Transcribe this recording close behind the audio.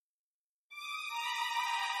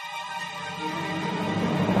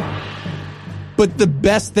But the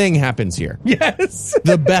best thing happens here. Yes.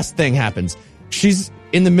 The best thing happens. She's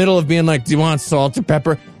in the middle of being like, do you want salt or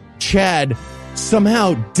pepper? Chad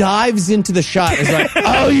somehow dives into the shot and is like,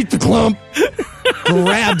 I'll eat the clump.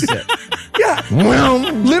 Grabs it. Yeah.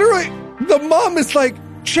 Literally, the mom is like,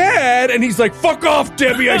 Chad, and he's like, fuck off,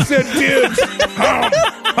 Debbie. I said dibs.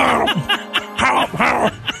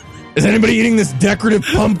 Is anybody eating this decorative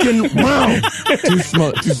pumpkin? Wow. Too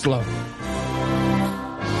slow.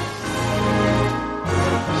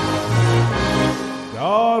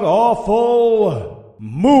 God awful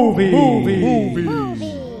movies.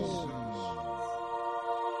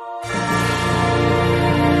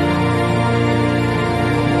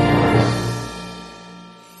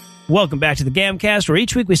 Welcome back to the Gamcast, where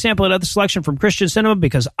each week we sample another selection from Christian cinema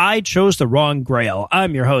because I chose the wrong grail.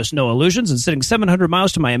 I'm your host, Noah Illusions, and sitting 700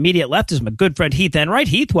 miles to my immediate left is my good friend Heath Enright.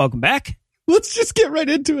 Heath, welcome back. Let's just get right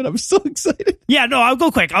into it. I'm so excited. Yeah, no, I'll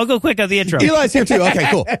go quick on the intro. Eli's here too. Okay,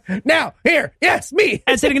 cool. Now, here, yes, me.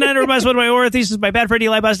 And sitting 900 miles one of my horror thesis, my bad friend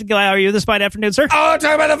Eli Busted. Eli, how are you this fine afternoon, sir? Oh,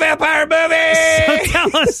 talk about the vampire movie. So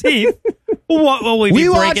tell us, Heath, what will we be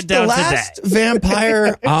breaking down today? We watched The Last today?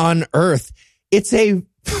 Vampire on Earth. It's a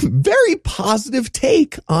very positive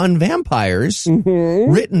take on vampires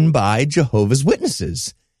written by Jehovah's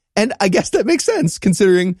Witnesses. And I guess that makes sense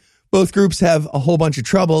considering both groups have a whole bunch of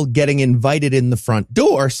trouble getting invited in the front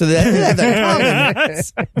door. So that they have that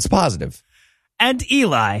in common. It's positive. And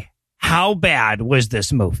Eli, how bad was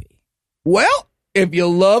this movie? Well, if you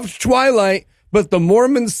loved Twilight, but the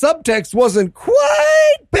Mormon subtext wasn't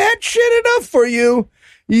quite batshit enough for you,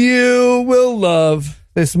 you will love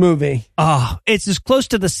this movie. Oh, it's as close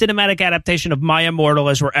to the cinematic adaptation of My Immortal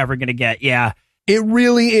as we're ever going to get. Yeah. It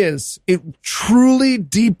really is. It truly,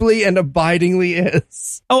 deeply, and abidingly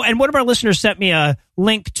is. Oh, and one of our listeners sent me a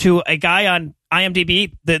link to a guy on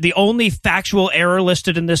IMDb. The only factual error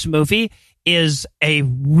listed in this movie is a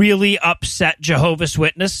really upset Jehovah's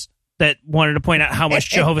Witness that wanted to point out how much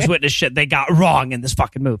Jehovah's Witness shit they got wrong in this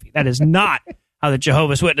fucking movie. That is not how the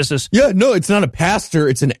Jehovah's Witnesses... Yeah, no, it's not a pastor.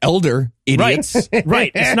 It's an elder, idiots.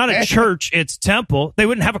 Right. It's not a church. It's temple. They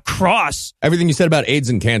wouldn't have a cross. Everything you said about AIDS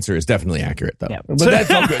and cancer is definitely accurate, though. Yeah. But that's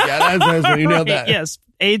all good. Yeah, that's you nailed that. Yes.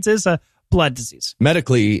 AIDS is a blood disease.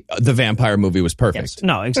 Medically, the vampire movie was perfect. Yes.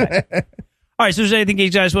 No, exactly. All right, so is there anything you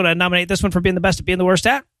guys want to nominate this one for being the best at being the worst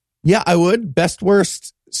at? Yeah, I would. Best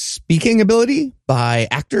worst speaking ability by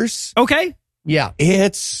actors. Okay. Yeah.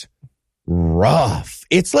 It's rough.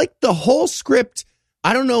 It's like the whole script.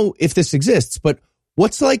 I don't know if this exists, but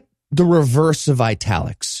what's like the reverse of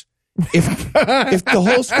italics? If the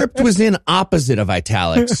whole script was in opposite of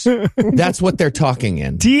italics, that's what they're talking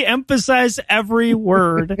in. De-emphasize every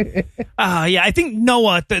word. Yeah, I think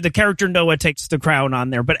Noah, the character Noah, takes the crown on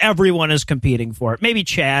there, but everyone is competing for it. Maybe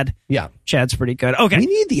Chad. Yeah. Chad's pretty good. Okay. We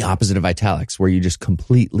need the opposite of italics, where you just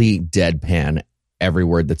completely deadpan every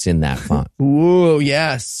word that's in that font. Ooh,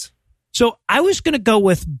 yes. So I was going to go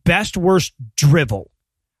with best worst drivel.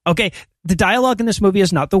 Okay, the dialogue in this movie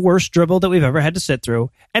is not the worst drivel that we've ever had to sit through,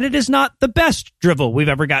 and it is not the best drivel we've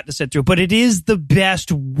ever got to sit through, but it is the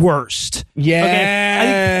best worst. Yes. Okay?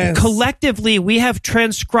 I think collectively we have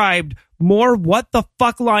transcribed more what the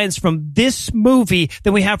fuck lines from this movie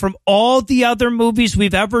than we have from all the other movies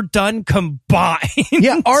we've ever done combined.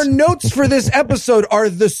 Yeah, our notes for this episode are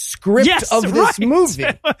the script of this movie.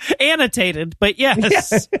 Annotated, but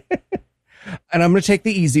yes. Yeah. And I'm going to take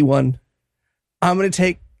the easy one. I'm going to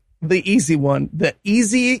take the easy one. The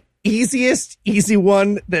easiest easy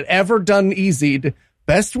one that ever done easied.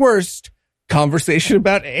 Best worst, conversation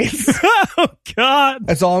about AIDS. Oh, God.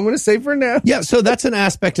 That's all I'm going to say for now. Yeah, so that's an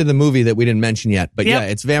aspect of the movie that we didn't mention yet. But Yep. yeah,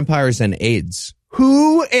 it's vampires and AIDS.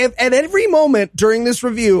 Who, if, at every moment during this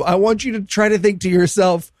review, I want you to try to think to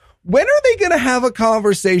yourself, when are they going to have a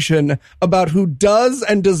conversation about who does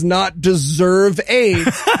and does not deserve AIDS?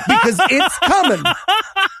 Because it's coming.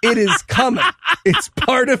 It is coming. It's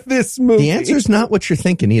part of this movie. The answer's not what you're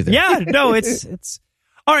thinking either. Yeah, no, it's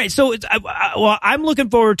all right. So well, I'm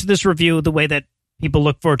looking forward to this review the way that people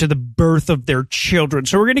look forward to the birth of their children.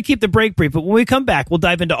 So we're going to keep the break brief, but when we come back, we'll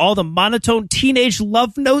dive into all the monotone teenage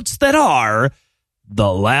love notes that are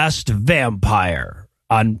The Last Vampire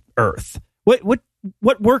on Earth.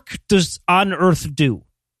 What work does On Earth do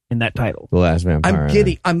in that title? The Last Vampire. I'm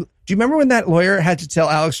giddy. Do you remember when that lawyer had to tell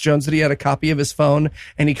Alex Jones that he had a copy of his phone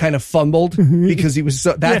and he kind of fumbled because he was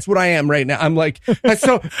so, that's what I am right now. I'm like,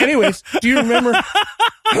 so anyways, do you remember?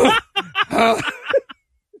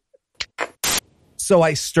 So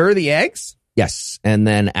I stir the eggs. Yes, and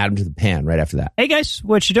then add them to the pan right after that. Hey guys,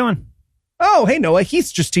 what you doing? Oh, hey Noah,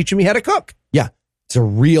 he's just teaching me how to cook. Yeah, it's a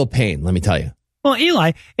real pain, let me tell you. Well,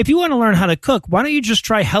 Eli, if you want to learn how to cook, why don't you just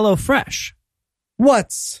try HelloFresh?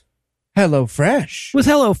 What's HelloFresh? With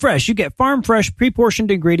HelloFresh, you get farm-fresh, pre-portioned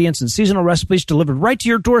ingredients and seasonal recipes delivered right to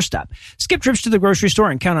your doorstep. Skip trips to the grocery store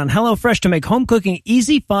and count on HelloFresh to make home cooking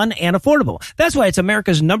easy, fun, and affordable. That's why it's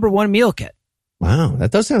America's #1 meal kit. Wow,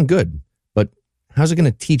 that does sound good. But how's it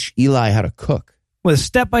going to teach Eli how to cook? With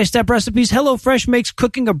step-by-step recipes, HelloFresh makes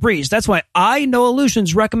cooking a breeze. That's why I Know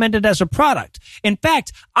Illusions recommended as a product. In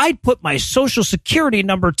fact, I'd put my social security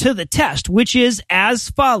number to the test, which is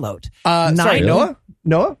as followed. Sorry,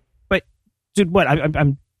 Noah? But, dude, what?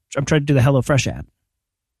 I'm trying to do the HelloFresh ad.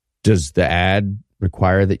 Does the ad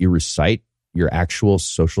require that you recite your actual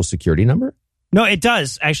social security number? No, it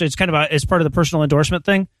does. Actually, it's it's part of the personal endorsement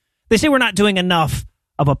thing. They say we're not doing enough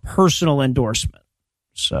of a personal endorsement.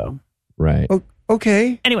 So. Right.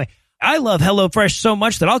 Okay. Anyway, I love HelloFresh so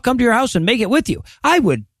much that I'll come to your house and make it with you. I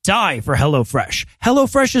would die for HelloFresh.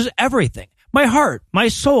 HelloFresh is everything. My heart, my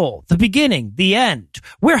soul, the beginning, the end.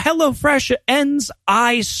 Where HelloFresh ends,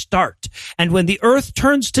 I start. And when the earth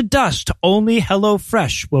turns to dust, only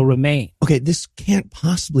HelloFresh will remain. Okay, this can't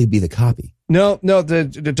possibly be the copy. No,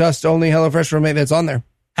 the dust only HelloFresh remain that's on there.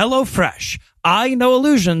 HelloFresh. I Know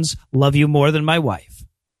Illusions. Love you more than my wife.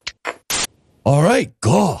 All right,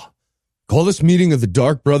 go. Call this meeting of the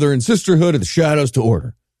Dark Brother and Sisterhood of the Shadows to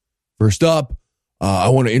order. First up, I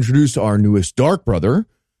want to introduce our newest Dark Brother,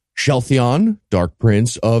 Shelthion, Dark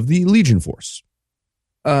Prince of the Legion Force.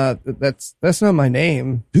 That's not my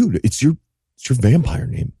name. Dude, it's your vampire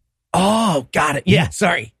name. Oh, got it. Yeah,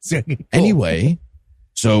 sorry. Cool. Anyway,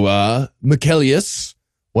 so, Michaelius,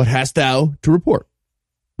 what hast thou to report?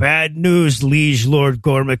 Bad news, Liege Lord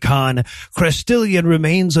Gormicon. Crestilian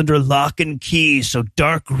remains under lock and key, so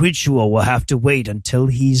Dark Ritual will have to wait until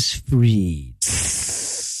he's freed.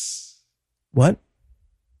 What?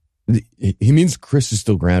 He means Chris is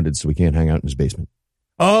still grounded, so we can't hang out in his basement.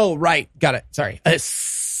 Oh, right. Got it. Sorry.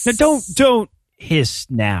 Now, don't hiss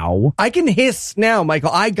now. I can hiss now, Michael.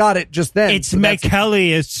 I got it just then. It's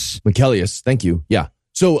Michaelius. Michaelius, thank you. Yeah.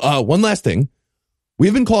 So, one last thing.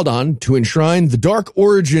 We've been called on to enshrine the dark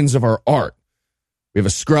origins of our art. We have a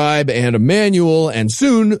scribe and a manual, and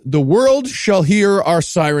soon the world shall hear our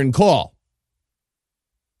siren call.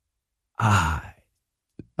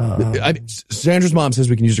 Sandra's mom says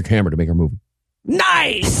we can use her camera to make our movie.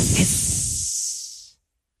 Nice!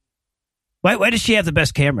 Why does she have the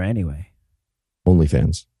best camera anyway?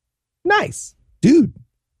 OnlyFans. Nice. Dude.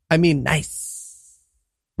 I mean, nice.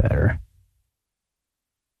 Better.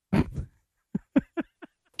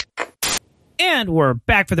 And we're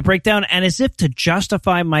back for the breakdown. And as if to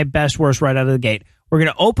justify my best worst right out of the gate, we're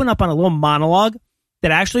going to open up on a little monologue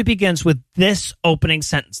that actually begins with this opening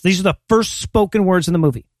sentence. These are the first spoken words in the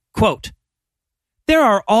movie. Quote, "There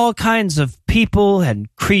are all kinds of people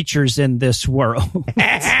and creatures in this world."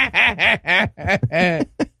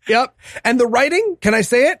 Yep. And the writing, can I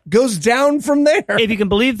say it, goes down from there. If you can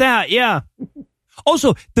believe that, yeah.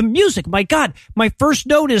 Also, the music, my God, my first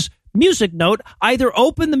note is music note. Either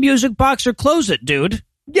open the music box or close it, dude.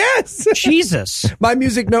 Yes. Jesus. My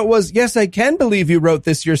music note was, yes, I can believe you wrote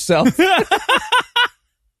this yourself.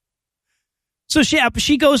 So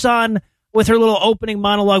she goes on with her little opening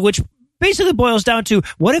monologue, which basically boils down to,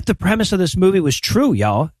 what if the premise of this movie was true,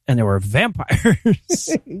 y'all, and there were vampires?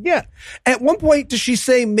 Yeah. At one point, does she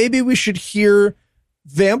say maybe we should hear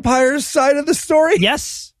vampires' side of the story?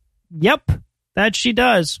 Yes. Yep. That she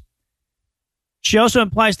does. She also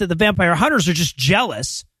implies that the vampire hunters are just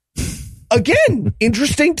jealous. Again,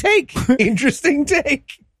 interesting take. Interesting take.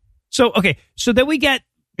 So, okay. So then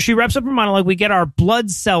she wraps up her monologue. We get our blood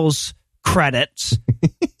cells credits.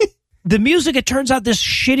 The music, it turns out this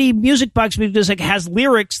shitty music box music has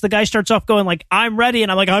lyrics. The guy starts off going like, "I'm ready."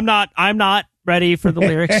 And I'm like, I'm not ready for the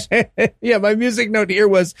lyrics. Yeah, my music note here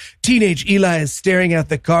was, teenage Eli is staring out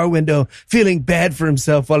the car window, feeling bad for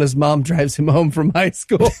himself while his mom drives him home from high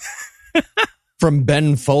school. From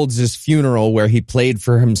Ben Folds' funeral, where he played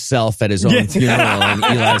for himself at his own funeral, and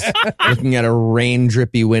Eli's looking at a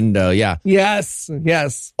rain-drippy window. Yeah. Yes.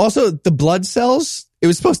 Also, the blood cells, it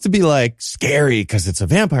was supposed to be like scary because it's a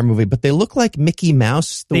vampire movie, but they look like Mickey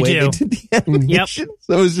Mouse the way they did the animation. Yep.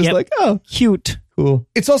 So it was just like, oh, cute. Cool.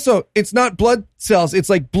 It's not blood cells. It's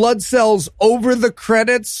like blood cells over the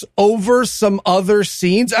credits, over some other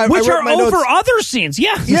scenes. Which are over other scenes,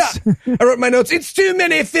 yes. Yeah. I wrote my notes. It's too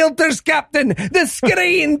many filters, Captain. The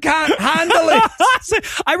screen can't handle it.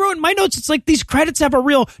 I wrote in my notes, it's like these credits have a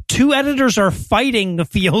real two editors are fighting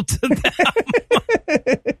feel to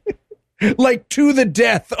them. Like to the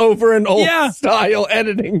death over an old style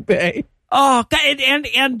editing bay. Oh,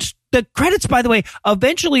 and the credits, by the way,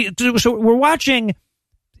 eventually, so we're watching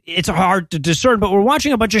it's hard to discern, but we're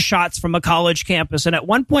watching a bunch of shots from a college campus. And at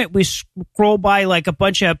one point we scroll by like a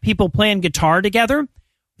bunch of people playing guitar together.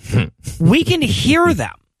 We can hear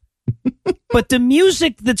them, but the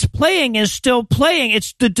music that's playing is still playing.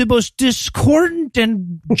 It's the most discordant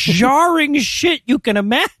and jarring shit you can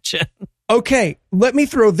imagine. Okay, let me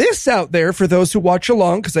throw this out there for those who watch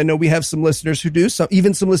along, because I know we have some listeners who do,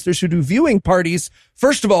 even some listeners who do viewing parties.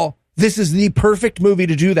 First of all, this is the perfect movie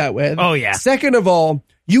to do that with. Oh, yeah. Second of all,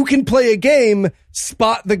 you can play a game,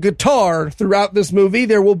 Spot the Guitar, throughout this movie.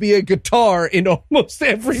 There will be a guitar in almost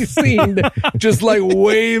every scene, just like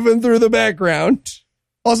waving through the background.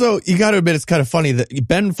 Also, you got to admit, it's kind of funny that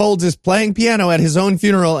Ben Folds is playing piano at his own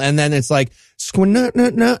funeral, and then it's like, no,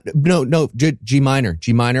 G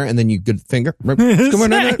minor, and then you good finger.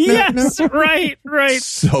 Yes, right.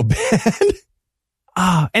 So bad.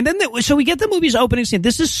 And then so we get the movie's opening scene.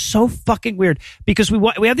 This is so fucking weird because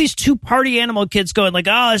we have these two party animal kids going like,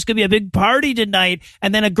 oh, it's gonna be a big party tonight,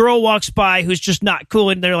 and then a girl walks by who's just not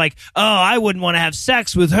cool, and they're like, oh, I wouldn't want to have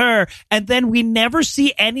sex with her, and then we never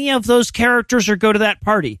see any of those characters or go to that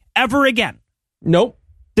party ever again. Nope.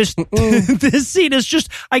 This scene is just,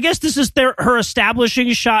 I guess this is her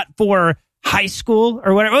establishing shot for high school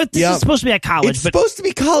or whatever. This is supposed to be at college. It's supposed to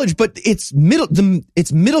be college, but it's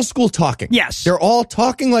middle school talking. Yes. They're all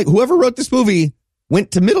talking like whoever wrote this movie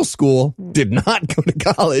went to middle school, did not go to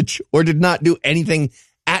college, or did not do anything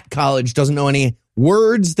at college, doesn't know any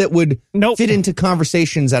words that would fit into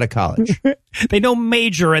conversations at a college. They know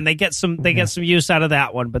major and they get some use out of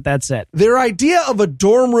that one, but that's it. Their idea of a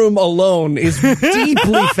dorm room alone is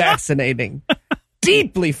deeply fascinating.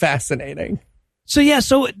 Deeply fascinating. So yeah,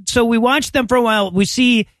 so we watch them for a while. We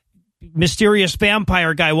see mysterious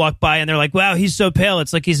vampire guy walk by, and they're like, "Wow, he's so pale.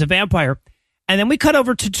 It's like he's a vampire." And then we cut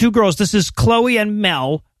over to two girls. This is Chloe and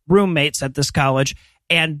Mel, roommates at this college,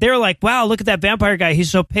 and they're like, "Wow, look at that vampire guy.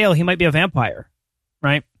 He's so pale. He might be a vampire."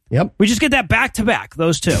 Right? Yep. We just get that back to back.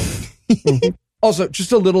 Those two. Also,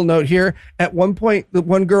 just a little note here. At one point, the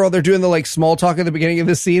one girl, they're doing the like small talk at the beginning of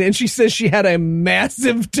the scene, and she says she had a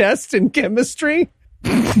massive test in chemistry.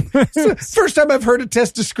 First time I've heard a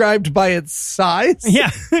test described by its size. Yeah.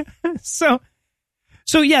 So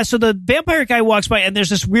the vampire guy walks by, and there's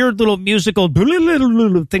this weird little musical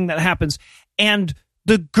thing that happens, and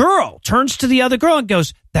the girl turns to the other girl and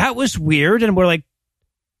goes, "That was weird." And we're like,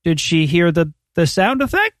 did she hear the sound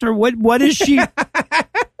effect, or what is she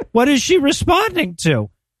what is she responding to?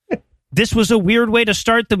 This was a weird way to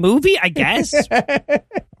start the movie, I guess. Are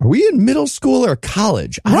we in middle school or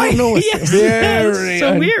college? I don't know. Yes,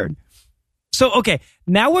 so weird. So, okay,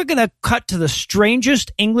 now we're going to cut to the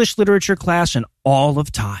strangest English literature class in all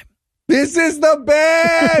of time. This is the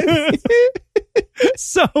best!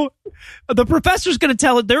 So, the professor's going to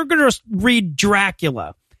tell it, they're going to read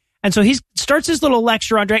Dracula. And so he starts his little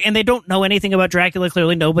lecture on Dracula, and they don't know anything about Dracula.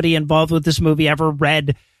 Clearly, nobody involved with this movie ever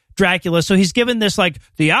read Dracula. So he's given this, like,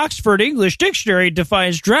 the Oxford English Dictionary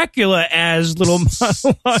defines Dracula as little...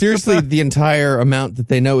 Seriously, the entire amount that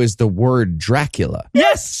they know is the word Dracula.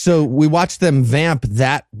 Yes! So we watch them vamp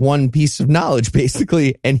that one piece of knowledge,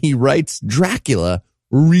 basically, and he writes Dracula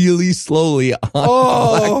really slowly on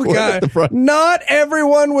blackboard at the front. Not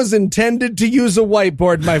everyone was intended to use a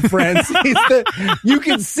whiteboard, my friends. You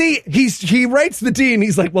can see he writes the D and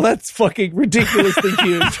he's like, well, that's fucking ridiculously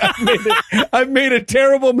huge. I've made a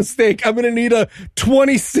terrible mistake. I'm going to need a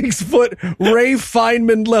 26-foot Ray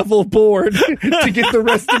Feynman level board to get the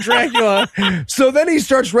rest of Dracula. So then he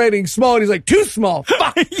starts writing small and he's like, too small.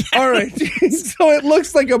 Fuck. Yes. All right. So it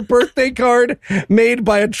looks like a birthday card made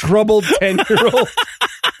by a troubled 10-year-old.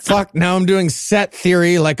 Fuck, now I'm doing set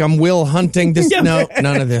theory like I'm Will Hunting. No,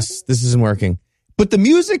 none of this. This isn't working. But the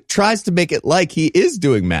music tries to make it like he is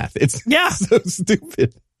doing math. It's so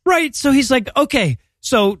stupid. Right. So he's like, okay,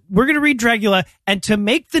 so we're going to read Dracula, and to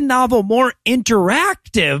make the novel more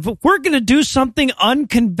interactive, we're going to do something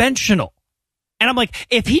unconventional. And I'm like,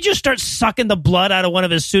 if he just starts sucking the blood out of one of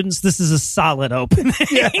his students, this is a solid opening.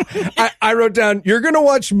 Yeah. I wrote down, you're going to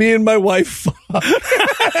watch me and my wife fuck.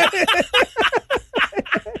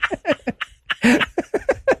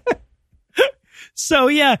 So,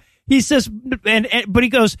 yeah, he says, but he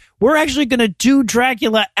goes, we're actually going to do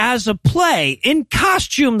Dracula as a play in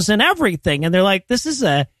costumes and everything. And they're like, this is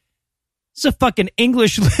a fucking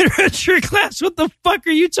English literature class. What the fuck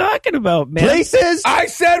are you talking about, man? Places? I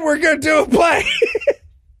said we're going to do a play.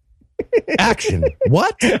 Action.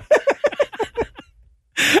 What? And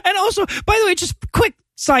also, by the way, just quick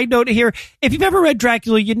side note here. If you've ever read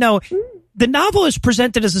Dracula, you know the novel is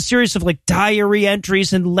presented as a series of like diary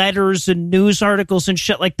entries and letters and news articles and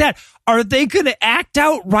shit like that. Are they going to act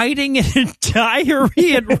out writing in a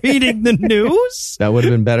diary and reading the news? That would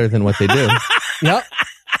have been better than what they do. Yep.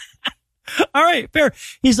 All right, fair.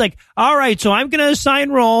 He's like, all right, so I'm going to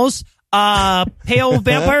assign roles. Pale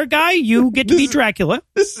vampire guy, you get to be Dracula.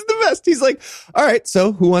 This is the best. He's like, all right,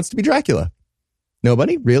 so who wants to be Dracula?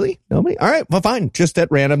 Nobody? Really? Nobody? All right, well, fine. Just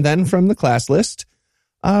at random then from the class list.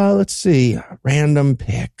 Let's see. Random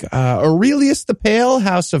pick. Aurelius the Pale,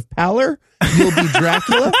 House of Pallor. You'll be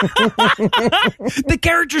Dracula. The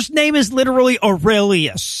character's name is literally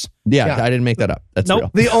Aurelius. Yeah, I didn't make that up. That's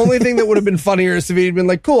real. The only thing that would have been funnier is if he'd been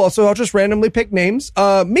like, cool, so I'll just randomly pick names.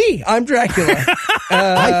 Me, I'm Dracula.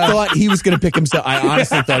 I thought he was going to pick himself. I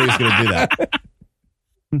honestly thought he was going to do that.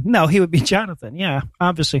 No, he would be Jonathan. Yeah,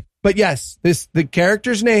 obviously. But yes, the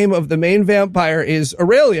character's name of the main vampire is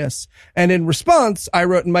Aurelius. And in response, I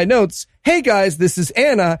wrote in my notes, hey guys, this is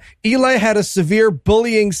Anna. Eli had a severe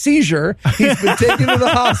bullying seizure. He's been taken to the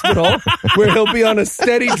hospital where he'll be on a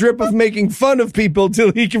steady drip of making fun of people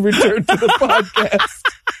till he can return to the podcast.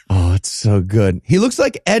 Oh, it's so good. He looks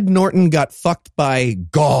like Ed Norton got fucked by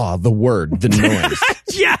Gaw, the word, the noise.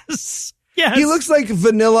 Yes. Yes. He looks like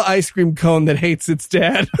vanilla ice cream cone that hates its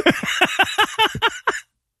dad.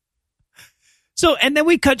 So, and then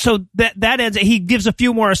we cut, so that ends, he gives a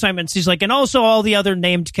few more assignments. He's like, and also all the other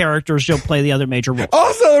named characters, you'll play the other major roles.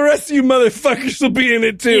 Also, the rest of you motherfuckers will be in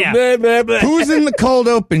it too. Yeah. Blah, blah, blah. Who's in the cold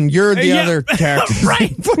open? You're the Yeah. other character.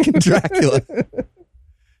 Right. Fucking Dracula.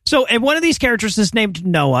 So, and one of these characters is named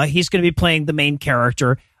Noah. He's going to be playing the main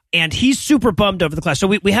character, and he's super bummed over the class. So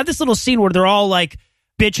we have this little scene where they're all like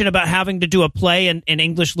bitching about having to do a play in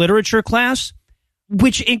English literature class,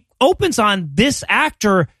 which opens on this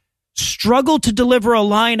actor struggled to deliver a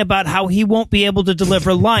line about how he won't be able to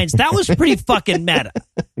deliver lines. That was pretty fucking meta.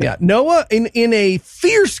 Yeah, Noah, in a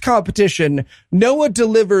fierce competition, Noah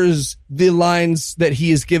delivers the lines that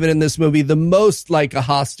he is given in this movie the most like a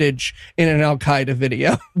hostage in an Al-Qaeda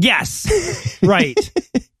video. Yes. Right.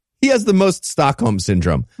 He has the most Stockholm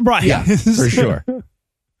syndrome. Right. Yeah, for sure.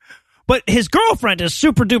 But his girlfriend is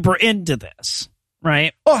super duper into this,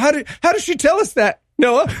 right? Oh, how does she tell us that,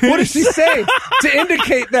 Noah? What does she say to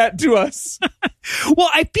indicate that to us? Well,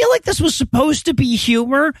 I feel like this was supposed to be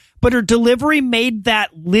humor, but her delivery made that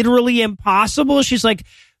literally impossible. She's like,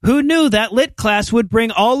 who knew that lit class would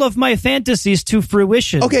bring all of my fantasies to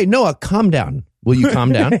fruition? Okay, Noah, calm down. Will you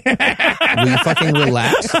calm down? Will you fucking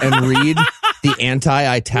relax and read the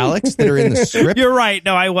anti-italics that are in the script? You're right.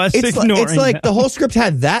 No, I was It's ignoring like that. the whole script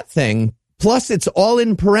had that thing, plus it's all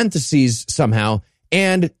in parentheses somehow,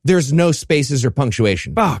 and there's no spaces or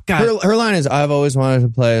punctuation. Oh, God. Her line is, I've always wanted to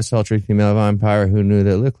play a sultry female vampire who knew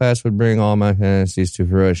that lit class would bring all my fantasies to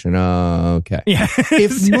fruition. Oh, okay. Yeah.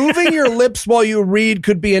 If moving your lips while you read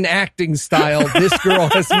could be an acting style, this girl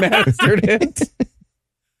has mastered it.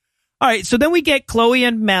 All right, so then we get Chloe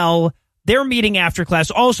and Mel. They're meeting after class,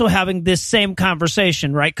 also having this same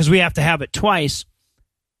conversation, right? Because we have to have it twice.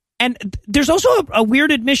 And there's also a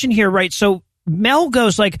weird admission here, right? So Mel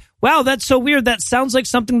goes like, wow, that's so weird. That sounds like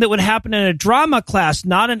something that would happen in a drama class,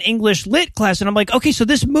 not an English lit class. And I'm like, okay, so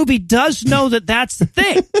this movie does know that that's the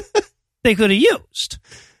thing they could have used.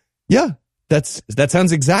 Yeah, that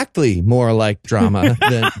sounds exactly more like drama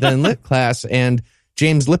than lit class. And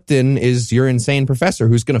James Lipton is your insane professor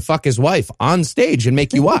who's going to fuck his wife on stage and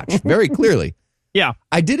make you watch very clearly. Yeah.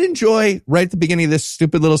 I did enjoy right at the beginning of this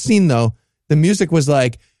stupid little scene, though. The music was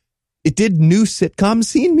like, it did new sitcom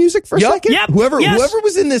scene music for a second. Yep. Whoever Yes.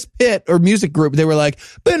 was in this pit or music group, they were like,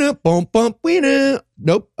 bump, bump,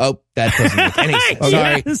 nope. Oh, that doesn't make any sense.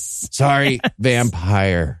 Sorry. Yes. Sorry,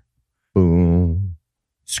 vampire. Boom.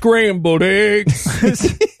 Scrambled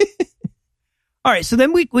eggs. All right, so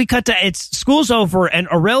then we cut to, it's school's over, and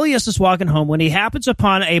Aurelius is walking home when he happens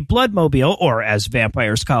upon a bloodmobile, or as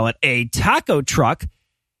vampires call it, a taco truck.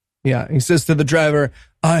 Yeah, he says to the driver,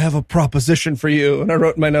 I have a proposition for you. And I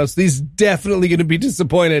wrote in my notes, these definitely going to be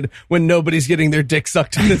disappointed when nobody's getting their dick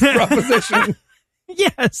sucked in this proposition.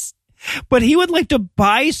 Yes, but he would like to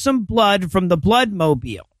buy some blood from the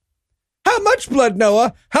bloodmobile. How much blood,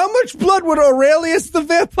 Noah? How much blood would Aurelius the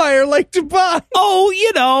vampire like to buy? Oh,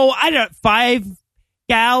 you know, I don't, 5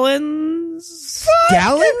 gallons?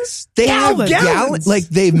 Gallons? They have Gallons. like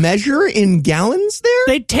they measure in gallons there?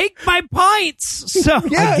 They take my pints, so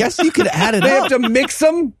Yeah. I guess you could add it They have up. to mix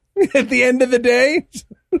them at the end of the day.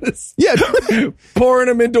 Yeah. Pouring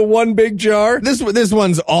them into one big jar. This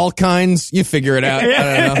one's all kinds. You figure it out.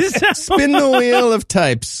 I don't know. Spin the wheel of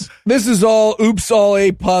types. This is all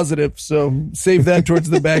A positive, so save that towards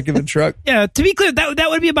the back of the truck. Yeah, to be clear, that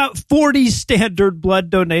would be about 40 standard blood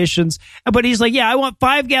donations. But he's like, yeah, I want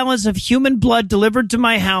 5 gallons of human blood delivered to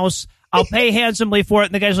my house. I'll pay handsomely for it.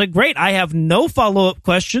 And the guy's like, great, I have no follow-up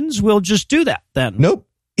questions. We'll just do that then. Nope.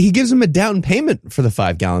 He gives him a down payment for the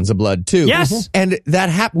 5 gallons of blood, too. Yes. And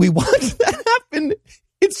we watched that happen.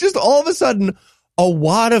 It's just all of a sudden, a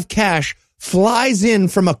wad of cash flies in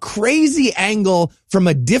from a crazy angle from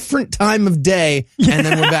a different time of day, and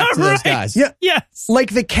then we're back to those guys. Yeah. Yes.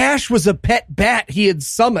 Like the cash was a pet bat he had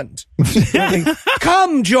summoned.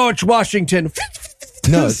 Come, George Washington.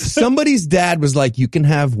 No, somebody's dad was like, you can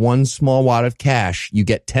have one small wad of cash. You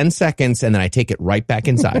get 10 seconds, and then I take it right back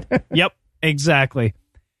inside. Yep, exactly.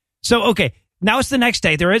 So, okay, now it's the next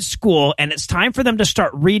day. They're at school, and it's time for them to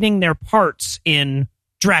start reading their parts in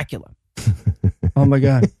Dracula. Oh, my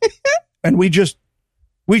God. And we just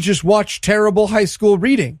watched terrible high school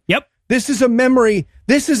reading. Yep. This is a memory.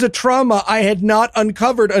 This is a trauma I had not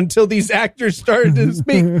uncovered until these actors started to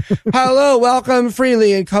speak. Hello, welcome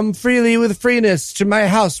freely and come freely with freeness to my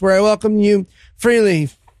house where I welcome you freely.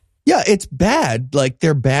 Yeah, it's bad. Like,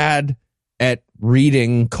 they're bad at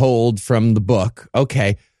reading cold from the book.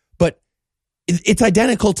 Okay. But it's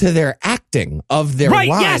identical to their acting of their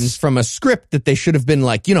lines from a script that they should have been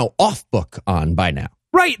like, off book on by now.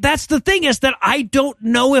 Right. That's the thing, is that I don't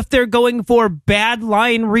know if they're going for bad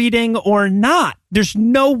line reading or not. There's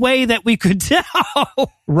no way that we could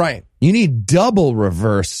tell. Right. You need double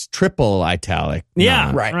reverse, triple italic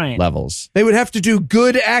right. levels. They would have to do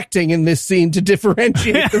good acting in this scene to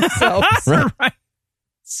differentiate themselves. Right.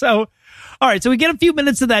 So, all right. So we get a few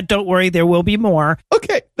minutes of that. Don't worry. There will be more.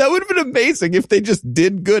 Okay. That would have been amazing if they just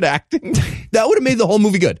did good acting. That would have made the whole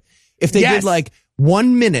movie good. If they did like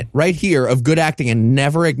 1 minute right here of good acting and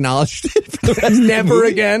never acknowledged it for the rest of the Never movie.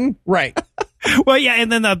 again. Right. Well, yeah.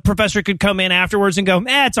 And then the professor could come in afterwards and go,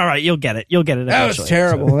 it's all right. You'll get it. You'll get it That eventually. was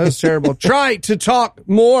terrible. That was terrible. Try to talk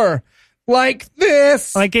more like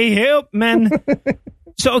this. Like a human.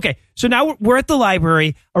 So, okay. So now we're at the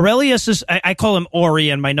library. Aurelius is, I call him Ori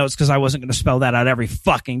in my notes because I wasn't going to spell that out every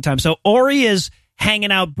fucking time. So Ori is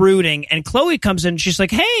hanging out brooding, and Chloe comes in and she's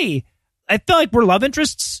like, hey, I feel like we're love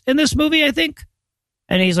interests in this movie, I think.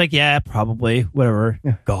 And he's like, yeah, probably, whatever.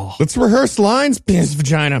 Yeah. Go. Let's rehearse lines, penis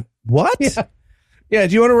vagina. What? Yeah.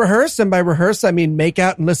 Do you want to rehearse? And by rehearse, I mean make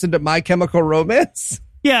out and listen to My Chemical Romance.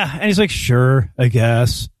 Yeah. And he's like, sure, I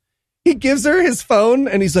guess. He gives her his phone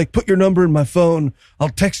and he's like, put your number in my phone. I'll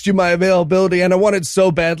text you my availability. And I wanted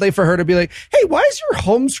so badly for her to be like, hey, why is your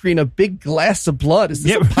home screen a big glass of blood? Is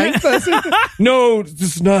this a pint glass? No,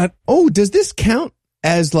 this is not. Oh, does this count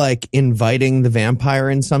as like inviting the vampire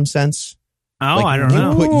in some sense? Oh, like, I don't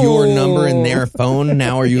know. You put your number in their phone.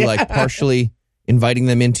 Now are you like partially inviting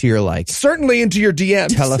them into your like certainly into your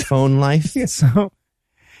DMs telephone life? So,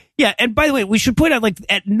 yeah. And by the way, we should point out, like,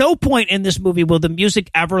 at no point in this movie will the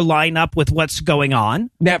music ever line up with what's going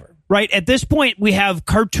on. Never. Right. At this point, we have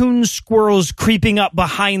cartoon squirrels creeping up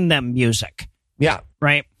behind them music. Yeah.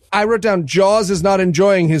 Right. I wrote down Jaws is not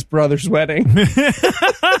enjoying his brother's wedding.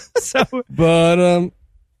 So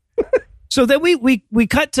then we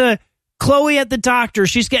cut to Chloe at the doctor.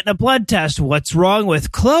 She's getting a blood test. What's wrong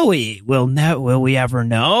with Chloe? Will we ever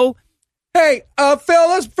know? Hey,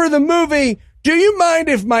 fellas, for the movie, do you mind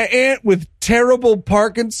if my aunt with terrible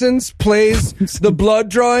Parkinson's plays the blood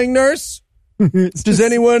drawing nurse? Does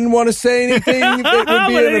anyone want to say anything that would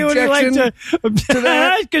be an objection to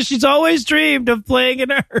that? Because she's always dreamed of playing a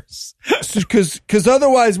nurse. Because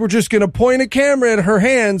otherwise we're just going to point a camera at her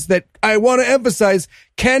hands that, I want to emphasize,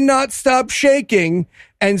 cannot stop shaking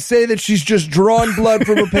and say that she's just drawn blood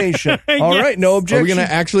from a patient. All right, no objection. Are we going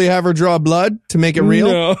to actually have her draw blood to make it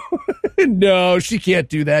real? No. No, she can't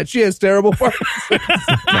do that. She has terrible Parkinson's.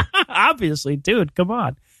 Obviously, dude, come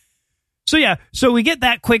on. So yeah, so we get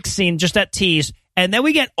that quick scene, just that tease, and then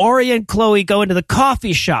we get Ori and Chloe go into the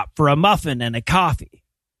coffee shop for a muffin and a coffee,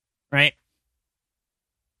 right?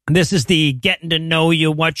 And this is the getting to know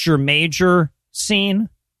you, what's your major scene.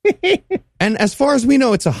 And as far as we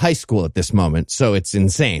know, it's a high school at this moment, so it's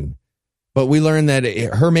insane. But we learn that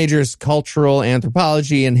her major is cultural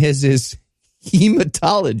anthropology and his is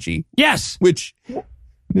hematology. Yes. Which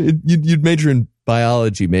you'd major in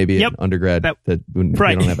biology, maybe in undergrad. That we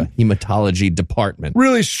don't have a hematology department.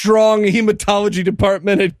 Really strong hematology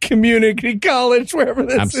department at community college, wherever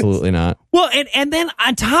this is. Absolutely not. Well, and then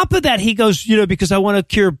on top of that, he goes, because I want to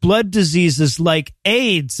cure blood diseases like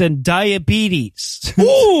AIDS and diabetes.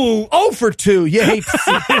 Ooh, 0 for 2. You hate to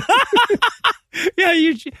see it.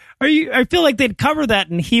 Yeah, I feel like they'd cover that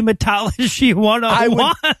in Hematology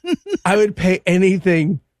 101. I would pay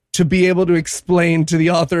anything to be able to explain to the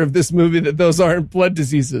author of this movie that those aren't blood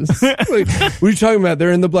diseases. Like, what are you talking about?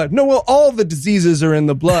 They're in the blood. No, well, all the diseases are in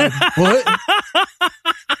the blood. What?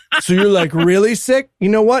 So you're like really sick? You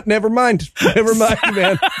know what? Never mind,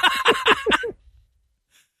 man.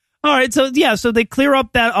 All right, so they clear up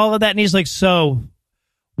all of that, and he's like, so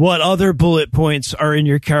what other bullet points are in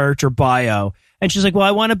your character bio? And she's like, well,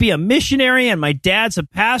 I want to be a missionary, and my dad's a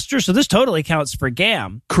pastor, so this totally counts for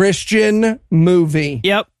GAM. Christian movie.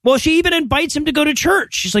 Yep. Well, she even invites him to go to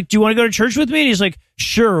church. She's like, do you want to go to church with me? And he's like,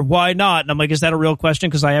 sure, why not? And I'm like, is that a real question?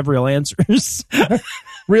 Because I have real answers.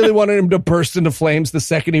 Really wanted him to burst into flames the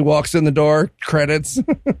second he walks in the door. Credits.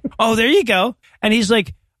 Oh, there you go. And he's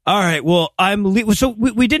like, all right, well, so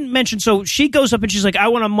we didn't mention, so she goes up and she's like, I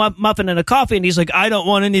want a muffin and a coffee. And he's like, I don't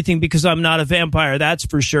want anything because I'm not a vampire. That's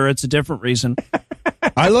for sure. It's a different reason.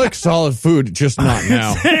 I like solid food, just not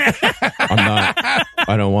now. I'm not.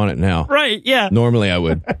 I don't want it now. Right, yeah. Normally I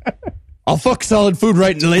would. I'll fuck solid food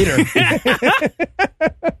right later.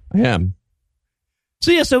 Yeah. So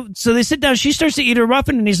yeah, so they sit down. She starts to eat her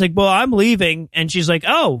muffin, and he's like, well, I'm leaving. And she's like,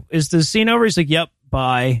 oh, is the scene over? He's like, yep,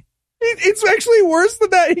 bye. It's actually worse than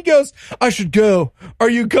that. He goes, I should go. Are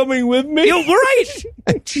you coming with me? Yo, right.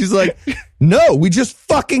 And she's like, no, we just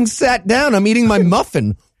fucking sat down. I'm eating my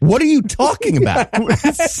muffin. What are you talking about? And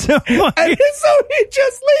so he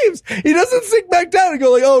just leaves. He doesn't sit back down and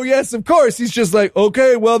go like, oh, yes, of course. He's just like,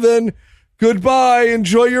 okay, well then, goodbye.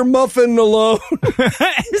 Enjoy your muffin alone.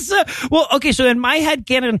 So in my head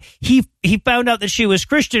canon, he found out that she was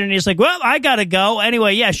Christian, and he's like, well, I gotta go.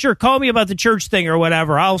 Anyway, yeah, sure, call me about the church thing or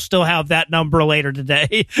whatever. I'll still have that number later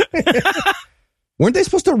today. Weren't they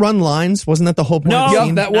supposed to run lines? Wasn't that the whole point? No,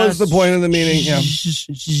 yeah, that was the point of the meeting. Yeah.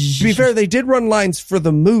 To be fair, they did run lines for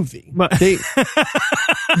the movie.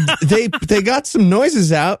 They got some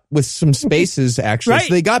noises out with some spaces, actually. Right.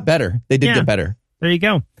 So they got better. They did get better. There you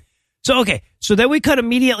go. So then we cut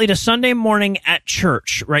immediately to Sunday morning at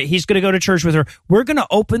church, right? He's going to go to church with her. We're going to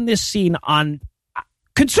open this scene on,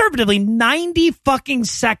 conservatively, 90 fucking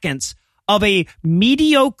seconds of a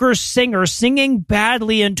mediocre singer singing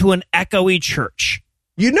badly into an echoey church.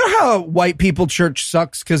 You know how white people church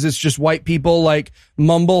sucks because it's just white people like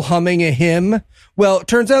mumble humming a hymn? Well, it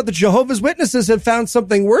turns out the Jehovah's Witnesses have found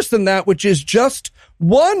something worse than that, which is just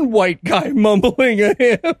one white guy mumbling a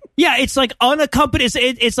hymn. Yeah, it's like unaccompanied.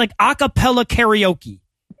 It's like a cappella karaoke.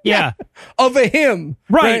 Yeah. Of a hymn.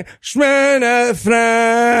 Right.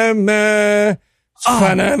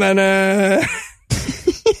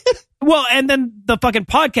 Well, and then the fucking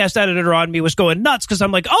podcast editor on me was going nuts because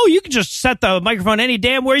I'm like, oh, you can just set the microphone any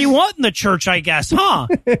damn where you want in the church, I guess, huh?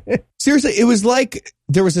 Seriously, it was like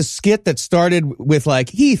there was a skit that started with like,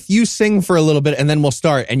 Heath, you sing for a little bit and then we'll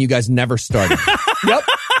start. And you guys never started. Yep.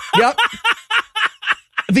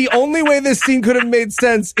 The only way this scene could have made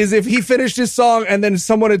sense is if he finished his song and then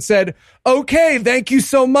someone had said, okay, thank you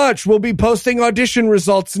so much. We'll be posting audition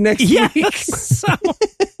results next week.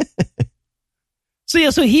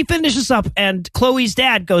 So he finishes up, and Chloe's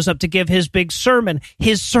dad goes up to give his big sermon.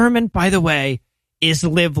 His sermon, by the way, is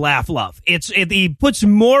live, laugh, love. He puts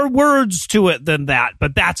more words to it than that,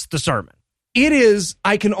 but that's the sermon. It is.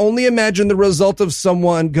 I can only imagine the result of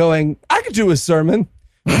someone going, I could do a sermon.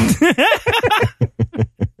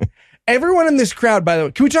 Everyone in this crowd, by the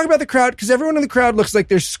way, can we talk about the crowd? Because everyone in the crowd looks like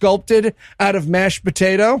they're sculpted out of mashed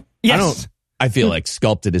potato. Yes. I feel like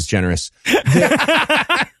sculpted is generous.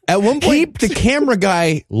 At one point, the camera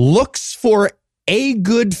guy looks for a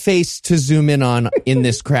good face to zoom in on in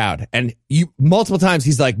this crowd. And multiple times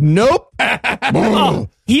he's like, nope.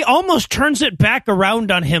 He almost turns it back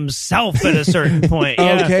around on himself at a certain point.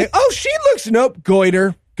 Yeah. Okay. Oh, she looks, nope.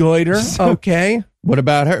 Goiter. Okay. What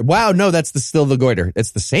about her? Wow, no, that's still the goiter.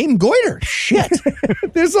 It's the same goiter. Shit.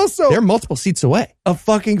 They're multiple seats away. A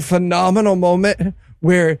fucking phenomenal moment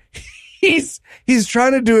where he's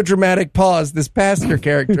trying to do a dramatic pause, this pastor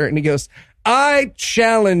character, and he goes, I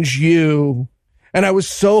challenge you. And I was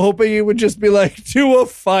so hoping he would just be like, to a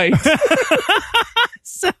fight.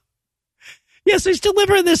 So he's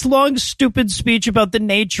delivering this long, stupid speech about the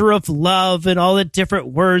nature of love and all the different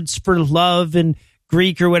words for love in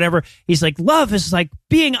Greek or whatever. He's like, love is like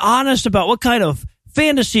being honest about what kind of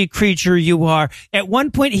fantasy creature you are. At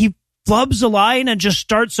one point, he flubs a line and just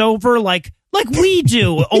starts over like we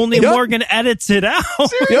do, only Morgan edits it out.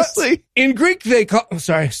 Seriously. Yep. In Greek, they call... Oh,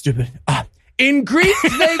 sorry, stupid. In Greek,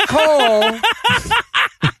 they call...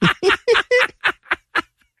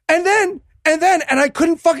 And then And I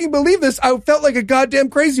couldn't fucking believe this. I felt like a goddamn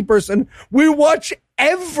crazy person. We watch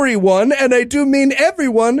everyone, and I do mean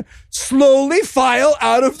everyone, slowly file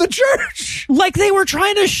out of the church. Like they were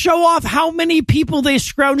trying to show off how many people they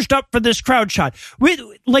scrounged up for this crowd shot.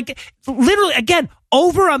 Like, literally, again,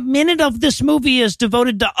 over a minute of this movie is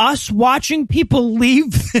devoted to us watching people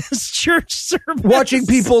leave this church service. Watching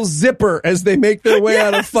people zipper as they make their way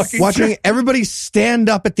out of fucking Watching church. everybody stand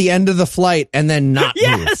up at the end of the flight and then not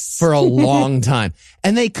move for a long time.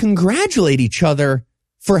 And they congratulate each other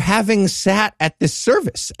for having sat at this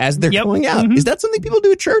service as they're going out. Mm-hmm. Is that something people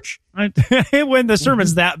do at church? When the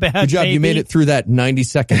sermon's that bad. Good job. Maybe. You made it through that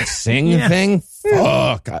 90-second sing thing.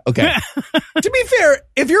 Fuck. Okay. To be fair,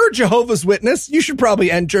 if you're a Jehovah's Witness, you should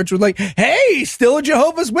probably end church with like, hey, still a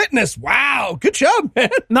Jehovah's Witness. Wow. Good job,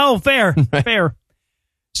 man. No, fair.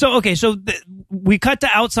 So, we cut to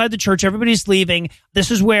outside the church. Everybody's leaving.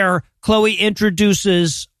 This is where Chloe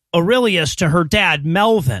introduces Aurelius to her dad,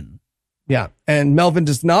 Melvin. Yeah, and Melvin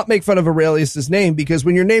does not make fun of Aurelius' name because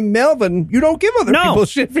when you're named Melvin, you don't give other people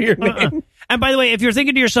shit for your name. And by the way, if you're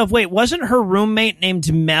thinking to yourself, wait, wasn't her roommate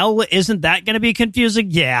named Mel? Isn't that going to be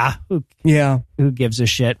confusing? Yeah. Who gives a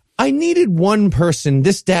shit? I needed one person.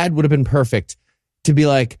 This dad would have been perfect to be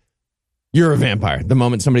like, you're a vampire. The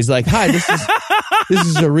moment somebody's like, hi, this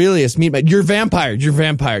is Aurelius. Meet my, you're vampire.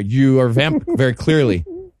 You are vampire very clearly.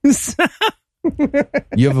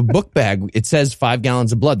 You have a book bag. It says 5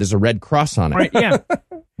 gallons of blood. There's a red cross on it. Right, yeah.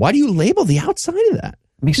 Why do you label the outside of that?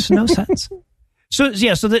 Makes no sense. So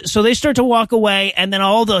they start to walk away, and then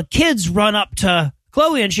all the kids run up to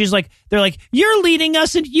Chloe, and they're like, you're leading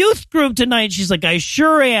us in youth group tonight. She's like, I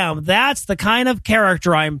sure am. That's the kind of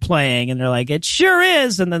character I'm playing. And they're like, it sure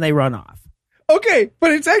is. And then they run off. Okay,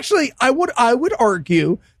 but it's actually, I would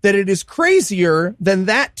argue that it is crazier than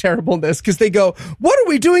that terribleness because they go, what are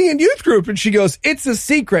we doing in youth group? And she goes, it's a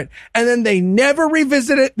secret. And then they never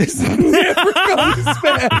revisit it. This never comes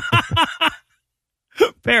back.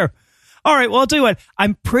 Fair. All right, well, I'll tell you what.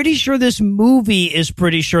 I'm pretty sure this movie is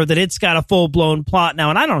pretty sure that it's got a full-blown plot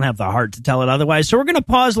now, and I don't have the heart to tell it otherwise. So we're going to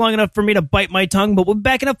pause long enough for me to bite my tongue, but we'll be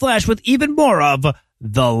back in a flash with even more of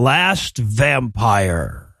The Last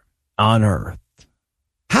Vampire on Earth.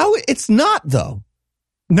 How? It's not, though.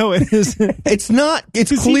 No, it isn't. It's not.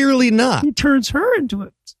 It's clearly not. He turns her into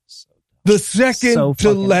it. The second So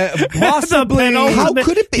to possibly. How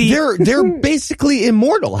could it be? They're basically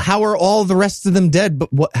immortal. How are all the rest of them dead?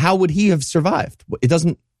 But how would he have survived? It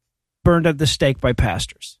doesn't. Burned at the stake by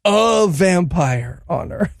pastors. A vampire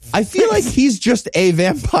on Earth. I feel like he's just a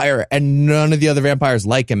vampire, and none of the other vampires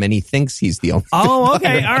like him, and he thinks he's the only. Oh,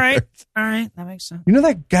 okay. vampire. All right. That makes sense. You know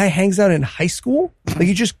that guy hangs out in high school? Like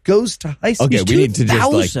he just goes to high school. Okay, we need to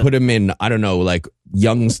just like 2000. put him in, I don't know, like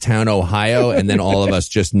Youngstown, Ohio, and then all of us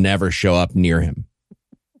just never show up near him.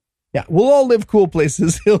 Yeah, we'll all live cool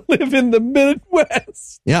places. He'll live in the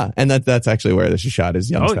Midwest. Yeah, and that's actually where this is shot, is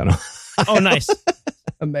Youngstown. Oh, nice.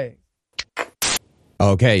 Amazing.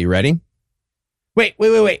 Okay, you ready? Wait.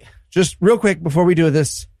 Just real quick before we do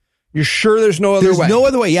this. You're sure there's no other There's way? no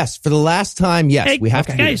other way. Yes, for the last time, yes, Hey, we have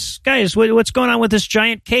to do this. guys, what's going on with this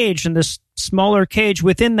giant cage and this smaller cage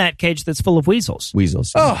within that cage that's full of weasels?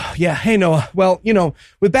 Weasels. Oh, yeah. Hey, Noah. Well,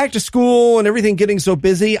 with back to school and everything getting so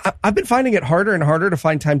busy, I've been finding it harder and harder to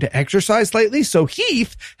find time to exercise lately. So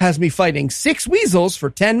Heath has me fighting 6 weasels for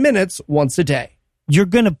 10 minutes once a day. You're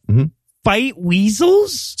going to fight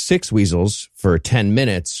weasels? 6 weasels for 10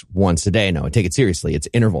 minutes once a day. No, take it seriously. It's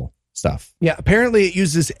interval stuff. Yeah. Apparently it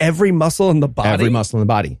uses every muscle in the body. Every muscle in the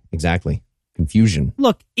body. Exactly. Confusion.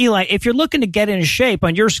 Look, Eli, if you're looking to get in shape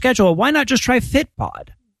on your schedule, why not just try Fitbod?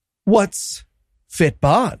 What's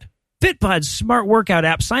Fitbod? Fitbod's smart workout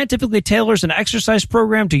app scientifically tailors an exercise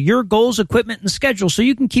program to your goals, equipment, and schedule so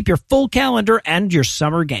you can keep your full calendar and your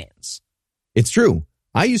summer gains. It's true.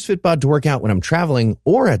 I use Fitbod to work out when I'm traveling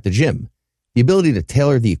or at the gym. The ability to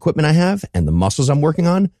tailor the equipment I have and the muscles I'm working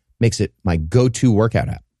on makes it my go-to workout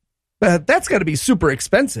app. That's got to be super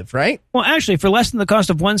expensive, right? Well, actually, for less than the cost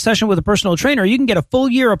of one session with a personal trainer, you can get a full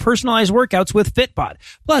year of personalized workouts with Fitbod.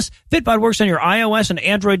 Plus, Fitbod works on your iOS and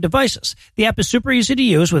Android devices. The app is super easy to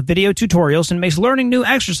use with video tutorials and makes learning new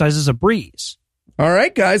exercises a breeze. All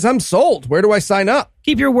right, guys, I'm sold. Where do I sign up?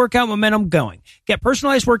 Keep your workout momentum going. Get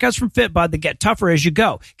personalized workouts from Fitbod that get tougher as you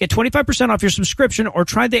go. Get 25% off your subscription or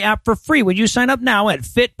try the app for free when you sign up now at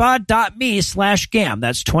fitbod.me/gam.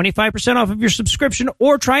 That's 25% off of your subscription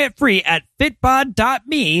or try it free at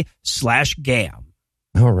fitbod.me/gam.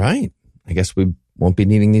 All right. I guess we won't be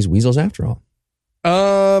needing these weasels after all.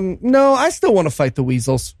 No, I still want to fight the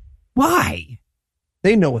weasels. Why?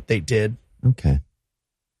 They know what they did. Okay.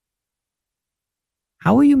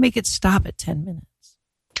 How will you make it stop at 10 minutes?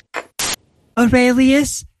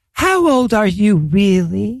 Aurelius, how old are you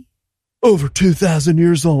really? Over 2,000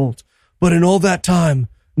 years old. But in all that time,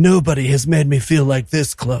 nobody has made me feel like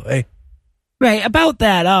this, Chloe. Right, about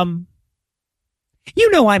that,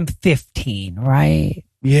 you know I'm 15, right?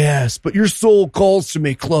 Yes, but your soul calls to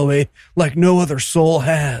me, Chloe, like no other soul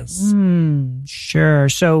has. Sure.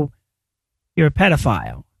 So you're a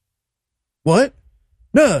pedophile. What?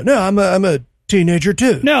 No, I'm a teenager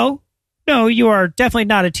too. No, you are definitely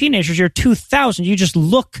not a teenager. You're 2,000. You just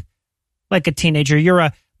look like a teenager. You're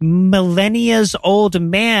a millennia's old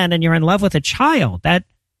man and you're in love with a child. That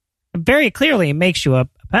very clearly makes you a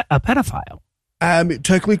pedophile.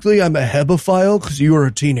 Technically, I'm a hebephile because you are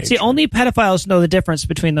a teenager. See, only pedophiles know the difference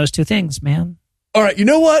between those two things, man. All right, you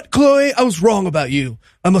know what, Chloe? I was wrong about you.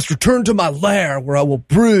 I must return to my lair where I will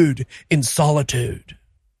brood in solitude.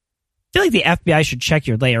 I feel like the FBI should check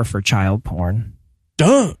your lair for child porn.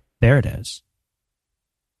 Don't. There it is.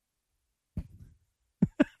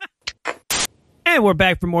 And we're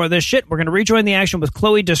back for more of this shit. We're going to rejoin the action with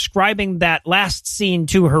Chloe describing that last scene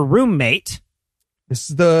to her roommate. This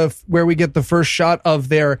is where we get the first shot of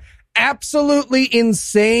their absolutely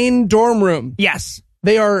insane dorm room. Yes.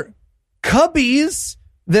 They are cubbies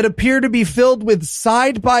that appear to be filled with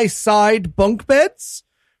side-by-side bunk beds,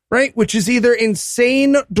 right? Which is either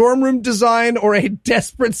insane dorm room design or a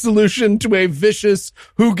desperate solution to a vicious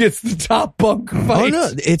who gets the top bunk fight. Oh, no.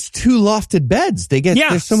 It's two lofted beds.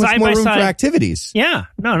 There's so much side more by room side. for activities. Yeah.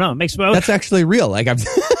 No, it makes That's actually real. Like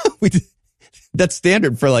that's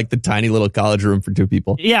standard for like the tiny little college room for two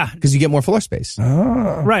people. Yeah. Because you get more floor space.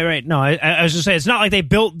 Right. No, I was just saying, it's not like they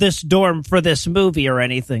built this dorm for this movie or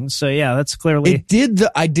anything. So yeah, that's clearly.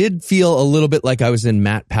 I did feel a little bit like I was in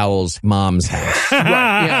Matt Powell's mom's house. Right,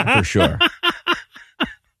 yeah, for sure.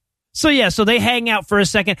 So they hang out for a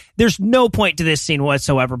second. There's no point to this scene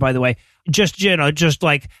whatsoever, by the way. Just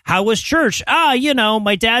like, how was church?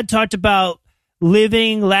 My dad talked about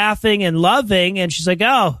living, laughing, and loving. And she's like,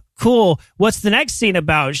 oh, cool. What's the next scene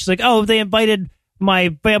about? She's like, oh, they invited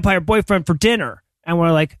my vampire boyfriend for dinner. And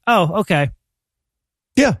we're like, oh, okay.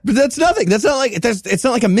 Yeah, but that's nothing. It's not like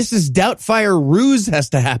a Mrs. Doubtfire ruse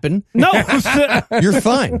has to happen. No. You're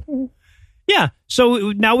fine. Yeah.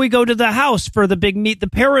 So now we go to the house for the big meet the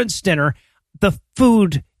parents dinner. The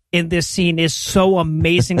food in this scene is so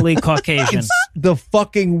amazingly Caucasian. It's the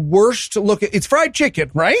fucking worst looking. It's fried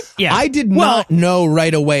chicken, right? Yeah. I did not know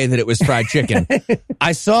right away that it was fried chicken.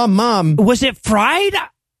 I saw Mom. Was it fried?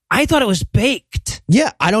 I thought it was baked.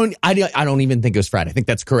 Yeah, I don't even think it was fried. I think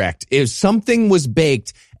that's correct. If something was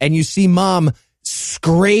baked and you see Mom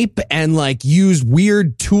scrape and like use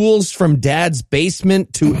weird tools from Dad's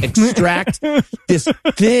basement to extract this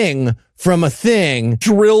thing from a thing,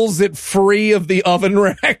 drills it free of the oven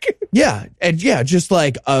rack. Yeah, and yeah, just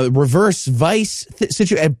like a reverse vice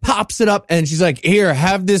situation, and pops it up, and she's like, "Here,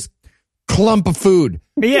 have this clump of food."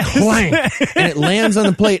 Yeah, clank, and it lands on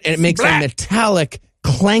the plate, and it makes a metallic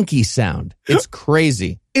clanky sound. It's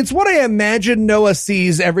crazy. It's what I imagine Noah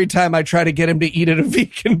sees every time I try to get him to eat at a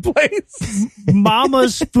vegan place.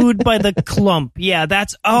 Mama's food by the clump. Yeah,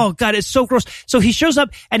 oh God, it's so gross. So he shows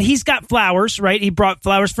up and he's got flowers, right? He brought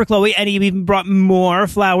flowers for Chloe and he even brought more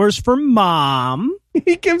flowers for Mom.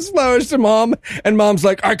 He gives flowers to Mom and Mom's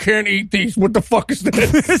like, I can't eat these. What the fuck is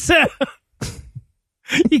this?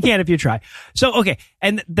 You can if you try. So, okay.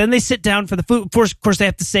 And then they sit down for the food. Of course, they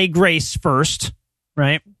have to say grace first,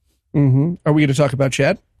 right? Mm-hmm. Are we going to talk about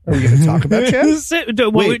Chad?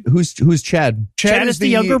 Wait, who's Chad? Chad is the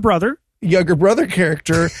younger brother. Younger brother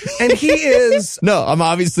character. And he is... No, I'm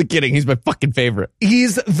obviously kidding. He's my fucking favorite.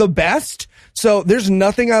 He's the best. So there's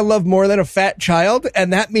nothing I love more than a fat child.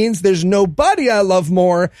 And that means there's nobody I love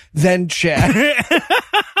more than Chad.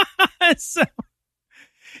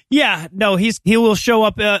 Yeah, no, he will show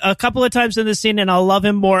up a couple of times in the scene and I'll love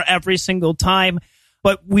him more every single time.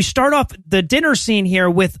 But we start off the dinner scene here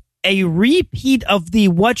with a repeat of the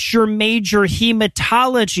what's your major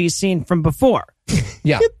hematology scene from before.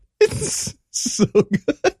 Yeah. It's so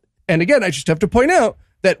good. And again, I just have to point out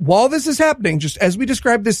that while this is happening, just as we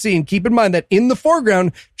describe this scene, keep in mind that in the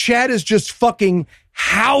foreground, Chad is just fucking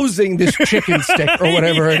housing this chicken stick or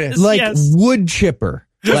whatever it is. Like wood chipper.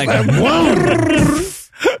 Like,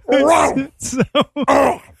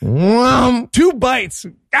 two bites.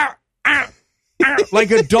 Like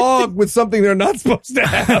a dog with something they're not supposed to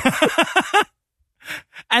have.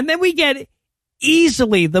 And then we get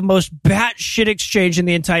easily the most batshit exchange in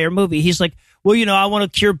the entire movie. He's like, well, I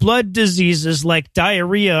want to cure blood diseases like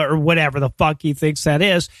diarrhea or whatever the fuck he thinks that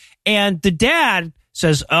is. And the dad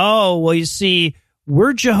says, oh, well, you see,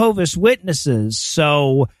 we're Jehovah's Witnesses.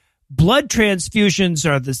 So blood transfusions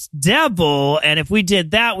are this devil, and if we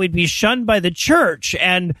did that, we'd be shunned by the church.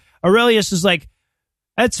 And Aurelius is like,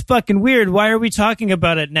 that's fucking weird. Why are we talking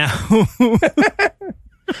about it now?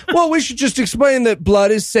 Well, we should just explain that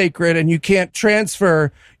blood is sacred and you can't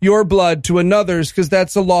transfer your blood to another's because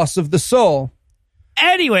that's a loss of the soul.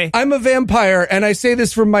 Anyway. I'm a vampire and I say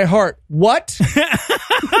this from my heart. What?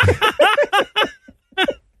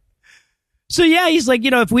 So yeah, he's like,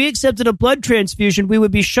 if we accepted a blood transfusion, we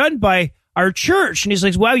would be shunned by our church. And he's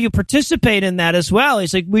like, wow, you participate in that as well.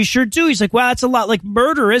 He's like, we sure do. He's like, wow, that's a lot like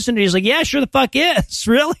murder, isn't it? He's like, yeah, sure the fuck is.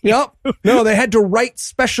 Really? Yep. No, they had to write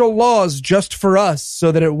special laws just for us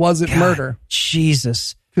so that it wasn't murder.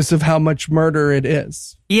 Jesus. Because of how much murder it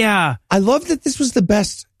is. Yeah. I love that this was the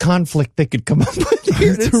best conflict they could come up with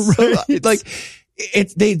here.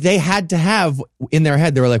 They had to have in their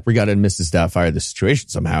head, they were like, we got to Mrs. Doubtfire this situation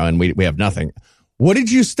somehow, and we have nothing. What did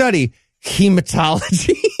you study?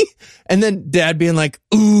 Hematology. And then Dad being like,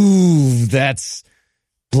 ooh,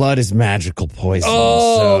 blood is magical poison.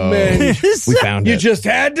 Oh, so man. We found it. You just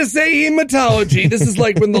had to say hematology. This is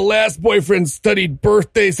like when the last boyfriend studied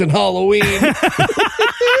birthdays and Halloween.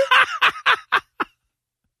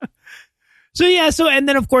 And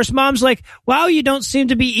then of course Mom's like, wow, you don't seem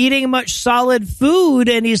to be eating much solid food.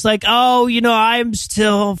 And he's like, oh, I'm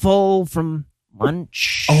still full from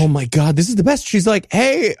lunch. Oh my God, this is the best. She's like,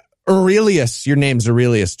 hey, Aurelius, your name's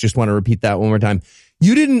Aurelius. Just want to repeat that one more time.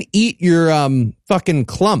 You didn't eat your fucking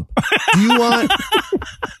clump. Do you want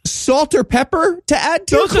salt or pepper to add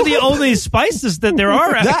to Those are the only spices that there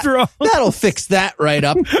are after all. That'll fix that right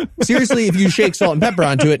up. Seriously, if you shake salt and pepper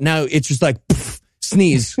onto it, now it's just like, poof,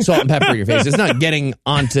 sneeze, salt and pepper in your face. It's not getting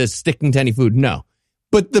onto sticking to any food. No.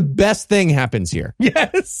 But the best thing happens here.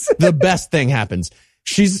 Yes. The best thing happens.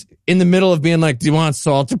 She's in the middle of being like, do you want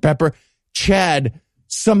salt or pepper? Chad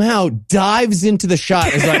somehow dives into the shot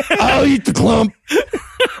and is like, I'll eat the clump.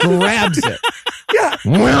 Grabs it. Yeah.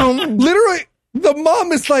 Literally, the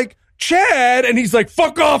mom is like, Chad, and he's like,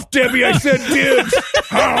 fuck off, Debbie. I said dibs.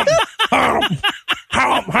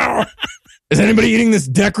 Is anybody eating this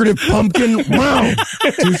decorative pumpkin? Wow.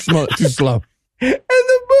 Too slow. And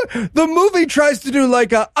the movie tries to do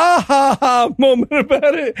like a ah-ha-ha moment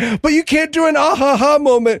about it, but you can't do an ah-ha-ha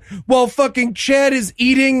moment while fucking Chad is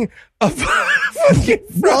eating a fucking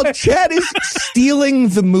Well, Chad is stealing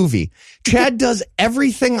the movie. Chad does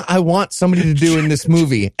everything I want somebody to do in this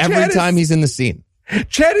movie every time he's in the scene.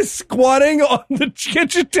 Chad is squatting on the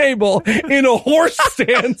kitchen table in a horse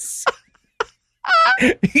stance.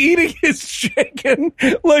 Eating his chicken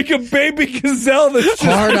like a baby gazelle that's just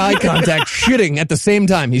hard eye contact, shitting at the same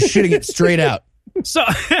time. He's shitting it straight out. So,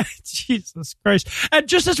 Jesus Christ. And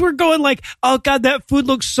just as we're going like, oh God, that food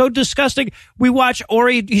looks so disgusting, we watch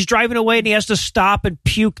Ori, he's driving away and he has to stop and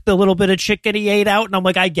puke the little bit of chicken he ate out. And I'm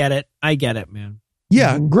like, I get it, man.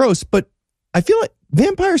 Yeah, gross. But I feel like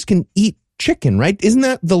vampires can eat chicken, right? Isn't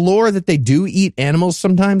that the lore that they do eat animals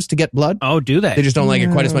sometimes to get blood? Oh, do they? They just don't like it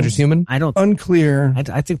quite as much as human? I don't. Unclear.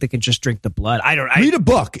 I think they can just drink the blood. Read a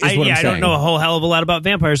book is what I'm saying. I don't know a whole hell of a lot about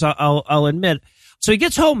vampires, I'll admit. So he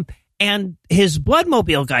gets home and his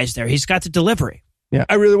bloodmobile guy's there. He's got the delivery. Yeah,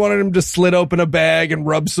 I really wanted him to slit open a bag and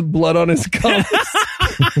rub some blood on his gums.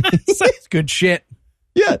 It's good shit.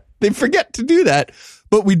 Yeah, they forget to do that.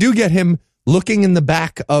 But we do get him looking in the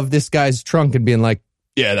back of this guy's trunk and being like,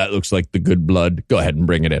 yeah, that looks like the good blood. Go ahead and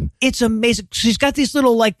bring it in. It's amazing. So he's got these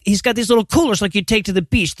little coolers like you take to the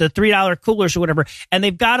beach, the $3 coolers or whatever. And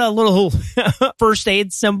they've got a little first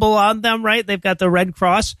aid symbol on them, right? They've got the Red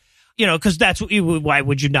Cross, because why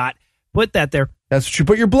would you not put that there? That's what you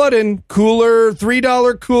put your blood in. Cooler,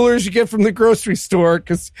 $3 coolers you get from the grocery store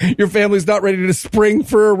because your family's not ready to spring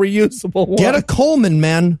for a reusable one. Get a Coleman,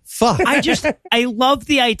 man. Fuck. I love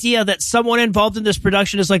the idea that someone involved in this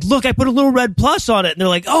production is like, look, I put a little red plus on it. And they're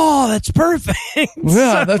like, oh, that's perfect.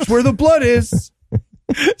 Yeah, that's where the blood is.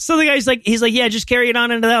 So the guy's like, he's like, yeah, just carry it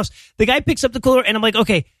on into the house. The guy picks up the cooler and I'm like,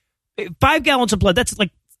 okay, 5 gallons of blood. That's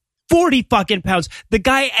like 40 fucking pounds. The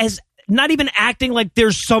guy has not even acting like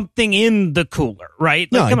there's something in the cooler,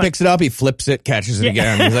 right? Like, no, he picks it up, he flips it, catches it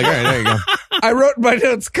again. He's like, all right, there you go. I wrote in my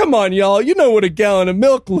notes, come on, y'all. You know what a gallon of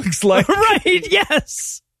milk looks like. Right,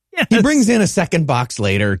 yes. He brings in a second box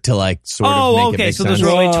later to like sort of make it make so sense. those were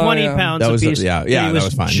only 20 pounds that was, apiece. Yeah, that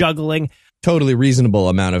was fine. Juggling. Totally reasonable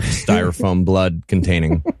amount of styrofoam blood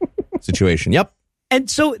containing situation. Yep. And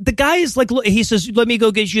so the guy is like, he says, let me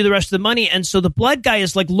go get you the rest of the money. And so the blood guy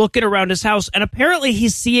is like looking around his house and apparently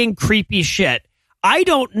he's seeing creepy shit. I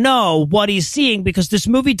don't know what he's seeing because this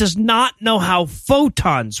movie does not know how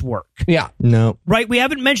photons work. Yeah. No. Right? We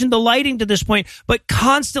haven't mentioned the lighting to this point, but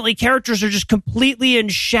constantly characters are just completely in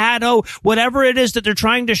shadow. Whatever it is that they're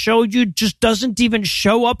trying to show you just doesn't even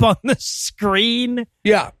show up on the screen.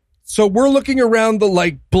 Yeah. So we're looking around the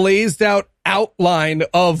like blazed out outline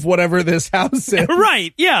of whatever this house is.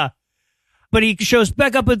 Right. Yeah. But he shows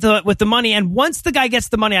back up with the money. And once the guy gets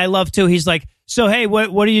the money, I love too. He's like, so, hey,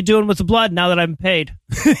 what are you doing with the blood now that I'm paid?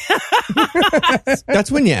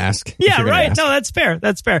 That's when you ask. Yeah, right. Ask. No, that's fair.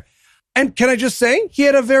 That's fair. And can I just say, he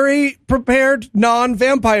had a very prepared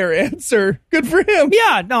non-vampire answer. Good for him.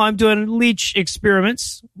 Yeah, no, I'm doing leech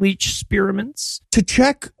experiments. To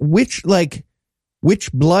check which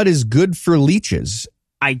blood is good for leeches.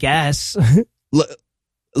 I guess.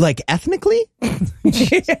 Like ethnically?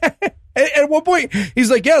 Yeah. At one point,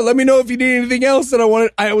 he's like, yeah, let me know if you need anything else. And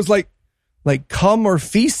I was like cum or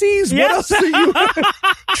feces? Yes. What else are you?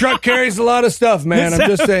 Truck carries a lot of stuff, man. I'm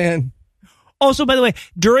just saying. Also, by the way,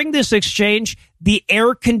 during this exchange, the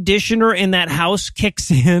air conditioner in that house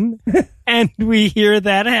kicks in and we hear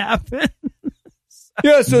that happen.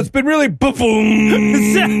 Yeah, so it's been really boom.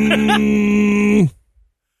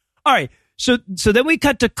 All right. So then we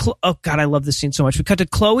cut to, oh God, I love this scene so much. We cut to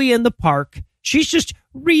Chloe in the park. She's just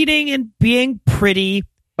reading and being pretty.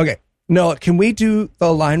 Okay. Noah, can we do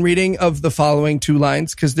the line reading of the following two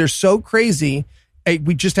lines? Because they're so crazy.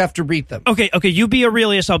 We just have to read them. Okay. You be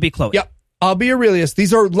Aurelius. I'll be Chloe. Yep. I'll be Aurelius.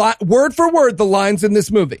 These are word for word the lines in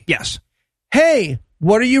this movie. Yes. Hey,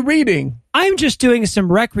 what are you reading? I'm just doing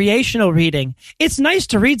some recreational reading. It's nice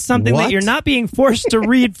to read something that you're not being forced to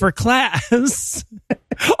read for class.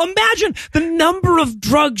 Imagine the number of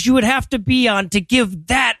drugs you would have to be on to give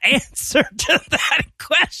that answer to that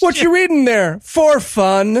question. What you reading there? For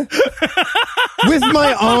fun. With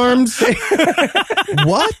my arms.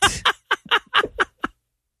 What?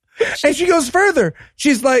 And she goes further.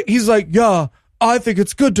 He's like, yeah, I think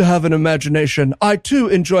it's good to have an imagination. I too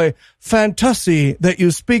enjoy fantasy that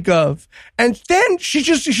you speak of. And then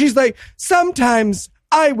she's like, sometimes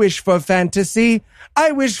I wish for fantasy.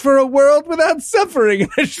 I wish for a world without suffering.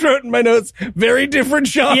 And I wrote in my notes, very different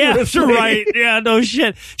genres. Yeah, right. Yeah, no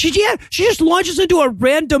shit. She just launches into a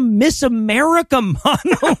random Miss America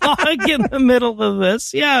monologue in the middle of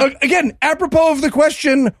this. Yeah. Again, apropos of the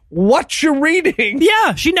question, what you reading?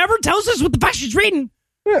 Yeah, she never tells us what the fuck she's reading.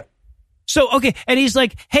 Yeah. So, okay, and he's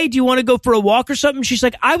like, hey, do you want to go for a walk or something? She's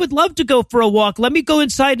like, I would love to go for a walk. Let me go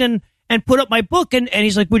inside and put up my book. And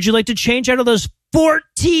he's like, would you like to change out of those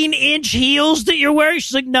 14-inch heels that you're wearing?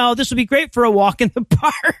 She's like, no, this would be great for a walk in the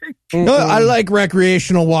park. No, I like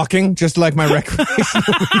recreational walking, just like my recreational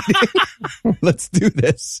reading. Let's do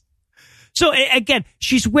this. So, again,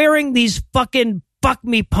 she's wearing these fucking fuck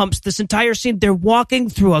me pumps this entire scene. They're walking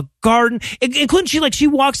through a garden, including she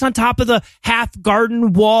walks on top of the half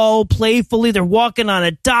garden wall playfully. They're walking on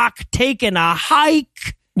a dock, taking a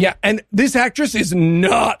hike. Yeah, and this actress is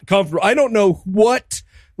not comfortable. I don't know what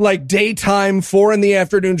daytime 4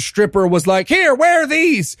 p.m. stripper was like, here, wear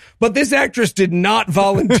these. But this actress did not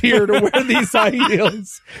volunteer to wear these high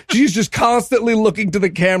heels. She's just constantly looking to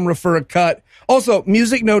the camera for a cut. Also,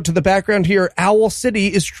 music note to the background here, Owl City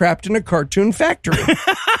is trapped in a cartoon factory.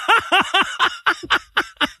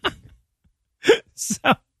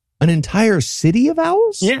 So, an entire city of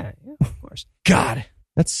owls? Yeah, of course. God.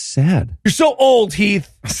 That's sad. You're so old,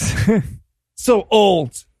 Heath. So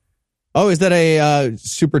old. Oh, is that a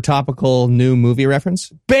super topical new movie reference?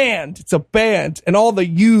 Band. It's a band, and all the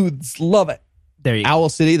youths love it. There you go. Owl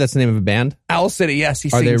City, that's the name of a band? Owl City, yes.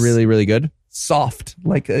 Are they really, really good? Soft.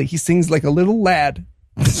 He sings like a little lad.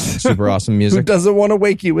 Super awesome music. Who doesn't want to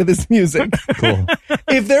wake you with his music. Cool.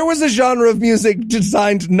 If there was a genre of music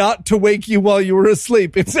designed not to wake you while you were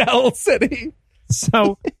asleep, it's Owl City.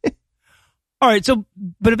 So... All right,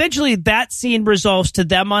 but eventually that scene resolves to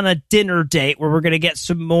them on a dinner date where we're going to get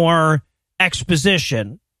some more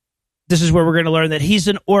exposition. This is where we're going to learn that he's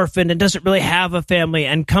an orphan and doesn't really have a family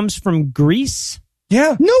and comes from Greece.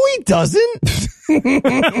 Yeah. No, he doesn't.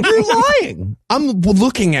 You're lying. I'm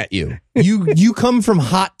looking at you. You come from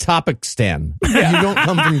Hot Topicstan. Yeah. You don't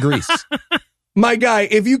come from Greece. My guy,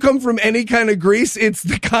 if you come from any kind of Greece, it's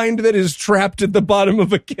the kind that is trapped at the bottom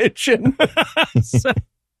of a kitchen.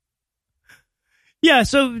 Yeah,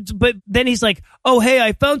 but then he's like, oh, hey,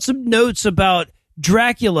 I found some notes about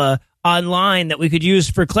Dracula online that we could use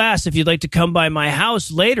for class if you'd like to come by my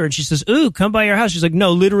house later. And she says, ooh, come by your house. She's like,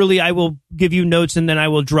 no, literally, I will give you notes and then I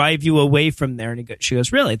will drive you away from there. And she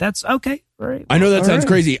goes, really? That's okay. All right. I know that sounds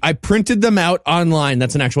crazy. I printed them out online.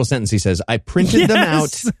 That's an actual sentence he says. I printed them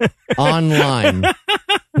out online.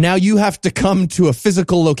 Now you have to come to a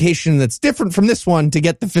physical location that's different from this one to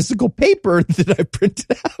get the physical paper that I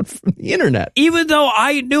printed out from the internet. Even though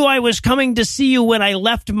I knew I was coming to see you when I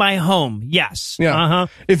left my home. Yes. Yeah.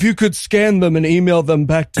 If you could scan them and email them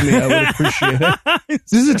back to me, I would appreciate it.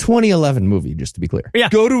 This is a 2011 movie, just to be clear. Yeah.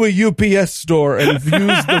 Go to a UPS store and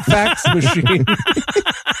use the fax machine.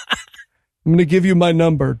 I'm going to give you my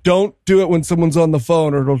number. Don't do it when someone's on the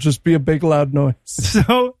phone or it'll just be a big loud noise.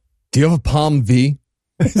 So, do you have a Palm V?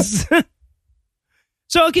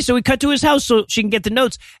 So we cut to his house so she can get the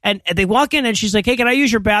notes, and they walk in and she's like, hey, can I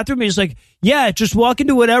use your bathroom? And he's like, yeah, just walk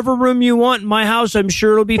into whatever room you want in my house. I'm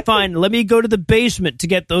sure it'll be fine. Let me go to the basement to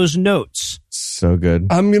get those notes. So good.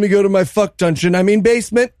 I'm going to go to my fuck dungeon. I mean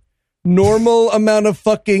basement. Normal amount of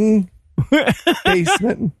fucking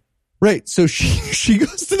basement. Right. So she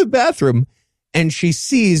goes to the bathroom and she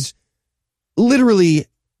sees literally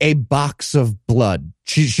a box of blood.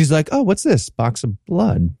 She's like, oh, what's this? Box of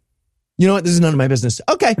blood. You know what? This is none of my business.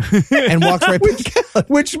 Okay. And walks right back out.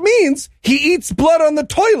 Which means he eats blood on the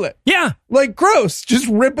toilet. Yeah. Like, gross. Just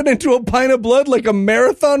ripping into a pint of blood like a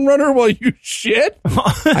marathon runner while you shit.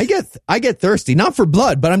 I get thirsty. Not for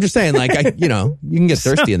blood, but I'm just saying, like, you can get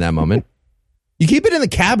thirsty in that moment. You keep it in the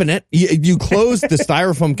cabinet. You close the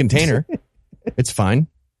styrofoam container. It's fine.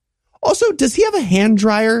 Also, does he have a hand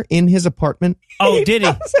dryer in his apartment? Oh, did he?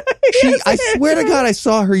 I swear to God, I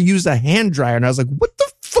saw her use a hand dryer, and I was like, what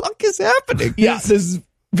the fuck is happening? Yeah, this is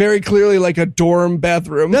very clearly like a dorm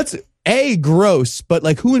bathroom. That's gross, but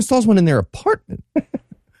like, who installs one in their apartment?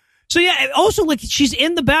 So yeah, also like she's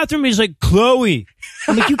in the bathroom. He's like, Chloe.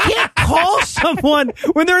 I'm like, you can't call someone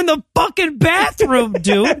when they're in the fucking bathroom,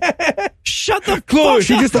 dude. Shut the Chloe. fuck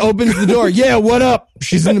She up. just opens the door. Yeah, what up?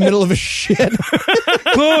 She's in the middle of a shit.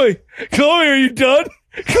 Chloe, are you done?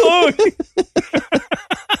 Chloe,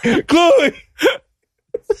 Chloe,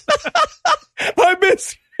 I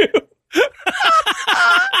miss you.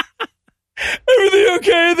 Everything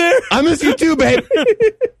okay there? I miss you too, babe.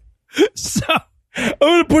 So I'm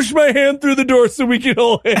going to push my hand through the door so we can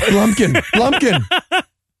hold hands. Blumpkin.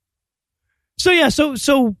 So yeah,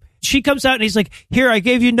 so she comes out and he's like, here, I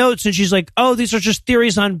gave you notes. And she's like, oh, these are just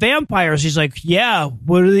theories on vampires. He's like, yeah,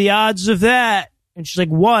 what are the odds of that? And she's like,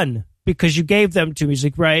 1, because you gave them to me. He's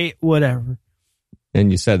like, right, whatever.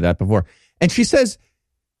 And you said that before. And she says,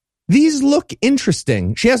 these look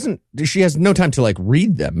interesting. She has no time to like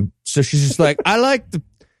read them. So she's just like, I like the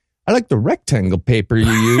rectangle paper you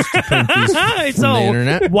used to print these It's from the all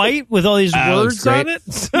internet. white with all these words on it.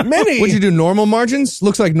 Many. What'd you do, normal margins?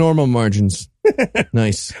 Looks like normal margins.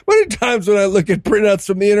 Nice. Many times when I look at printouts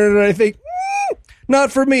from the internet, I think,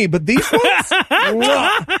 not for me, but these ones,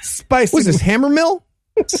 mwah, spicy. What's this, Hammer Mill?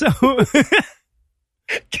 So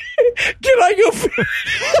Can I go?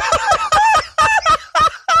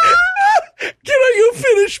 Can I go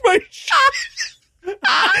finish my? Can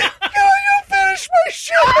I go finish my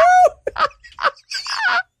show?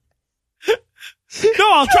 no,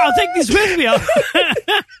 I'll take these with me.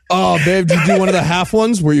 Oh, babe, did you do one of the half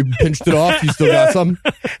ones where you pinched it off? You still got some?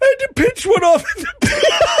 I had to pinch one off.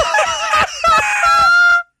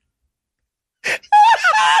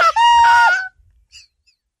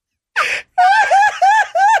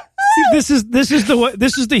 See, this is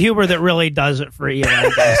the humor that really does it for you, I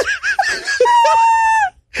guess.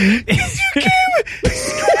 You came screaming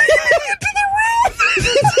into the room.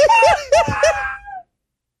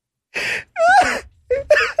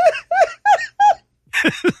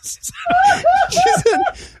 She's in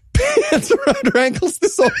pants around her ankles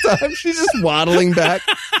this whole time. She's just waddling back.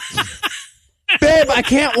 Babe, I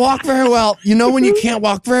can't walk very well. You know when you can't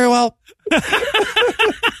walk very well?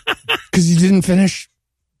 Because you didn't finish.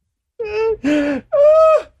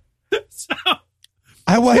 So,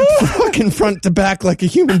 I wiped fucking front to back like a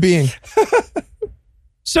human being.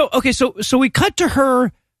 so we cut to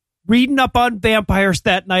her reading up on vampires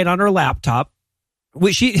that night on her laptop.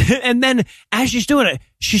 And then as she's doing it,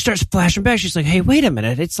 she starts flashing back. She's like, hey, wait a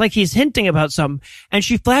minute. It's like he's hinting about something. And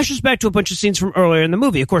she flashes back to a bunch of scenes from earlier in the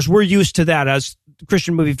movie. Of course, we're used to that as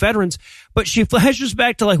Christian movie veterans, but she flashes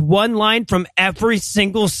back to like one line from every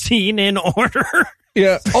single scene in order.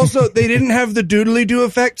 Yeah. Also, they didn't have the doodly-doo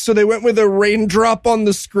effect, so they went with a raindrop on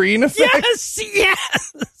the screen effect.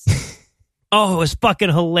 Yes. Oh, it was fucking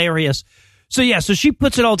hilarious. So she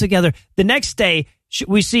puts it all together. The next day,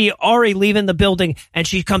 we see Ari leaving the building, and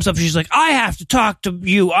she comes up and she's like, I have to talk to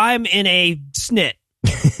you. I'm in a snit.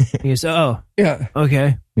 He goes, oh, Yeah.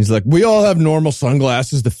 okay. He's like, we all have normal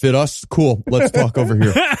sunglasses to fit us. Cool. Let's talk over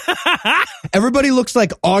here. Everybody looks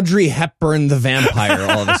like Audrey Hepburn the vampire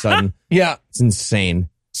all of a sudden. Yeah. It's insane.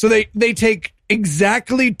 So they take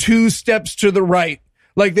exactly 2 steps to the right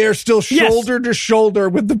Like they're still shoulder to shoulder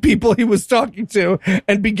with the people he was talking to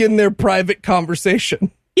and begin their private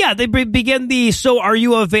conversation. Yeah, they begin the "so are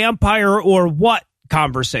you a vampire or what"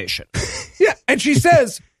 conversation. Yeah, and she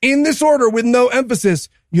says, in this order with no emphasis,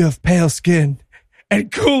 you have pale skin and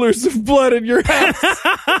coolers of blood in your house.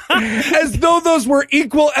 As though those were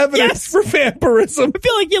equal evidence for vampirism. I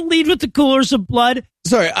feel like you lead with the coolers of blood.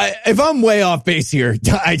 Sorry, if I'm way off base here,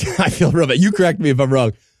 I feel real bad. You correct me if I'm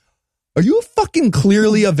wrong. Are you fucking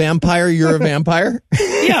clearly a vampire? You're a vampire?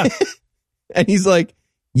 Yeah. And he's like,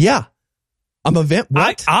 yeah, I'm a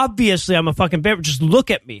what? Obviously, I'm a fucking vampire. Just look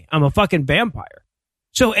at me. I'm a fucking vampire.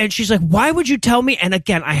 So, and she's like, why would you tell me? And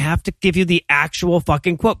again, I have to give you the actual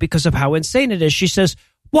fucking quote because of how insane it is. She says,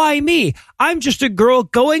 why me? I'm just a girl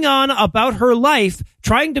going on about her life,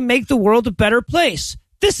 trying to make the world a better place.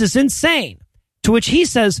 This is insane. To which he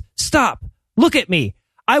says, stop. Look at me.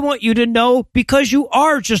 I want you to know because you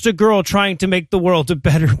are just a girl trying to make the world a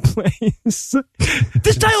better place.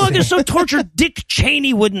 This dialogue is so tortured, Dick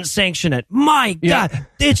Cheney wouldn't sanction it. My God.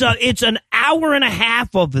 It's an hour and a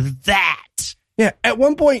half of that. Yeah, at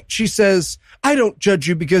one point she says, I don't judge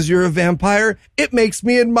you because you're a vampire. It makes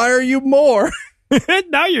me admire you more.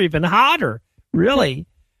 Now you're even hotter. Really?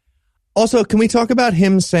 Also, can we talk about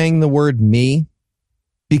him saying the word me?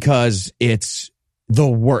 Because it's the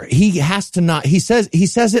word. He has to not. He says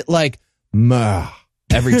it like meh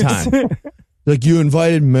every time. Like you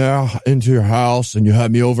invited meh into your house and you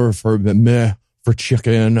had me over for meh for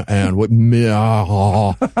chicken and what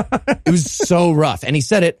meh. It was so rough. And he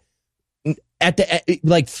said it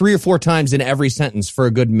like 3 or 4 times in every sentence for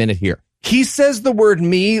a good minute here. He says the word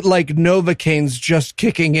me like Novocaine's just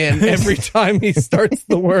kicking in every time he starts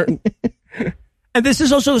the word. And this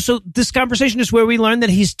is also, so this conversation is where we learn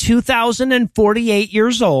that he's 2,048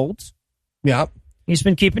 years old. Yeah. He's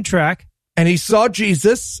been keeping track. And he saw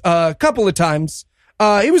Jesus a couple of times.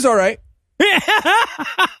 He was all right.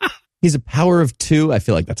 He's a power of 2. I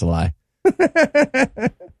feel like that's a lie.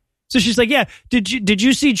 So she's like, yeah, did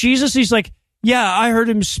you see Jesus? He's like, yeah, I heard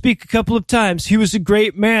him speak a couple of times. He was a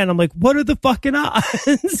great man. I'm like, what are the fucking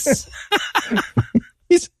odds?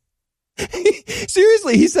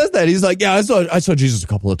 Seriously, he says that. He's like, yeah, I saw Jesus a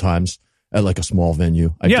couple of times at like a small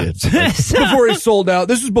venue. I did. Before he sold out.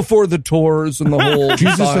 This was before the tours and the whole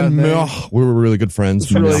Jesus and me, we were really good friends.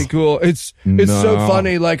 It's really cool. It's so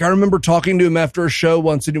funny. Like I remember talking to him after a show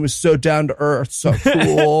once and he was so down to earth. So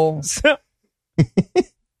cool.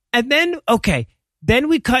 And then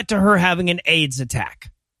we cut to her having an AIDS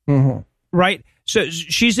attack. Mm-hmm. Right? So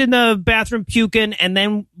she's in the bathroom puking, and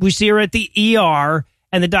then we see her at the ER,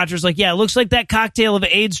 and the doctor's like, yeah, it looks like that cocktail of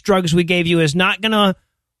AIDS drugs we gave you is not going to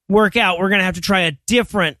work out. We're going to have to try a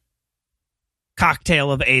different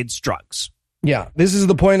cocktail of AIDS drugs. Yeah, this is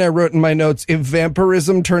the point I wrote in my notes. If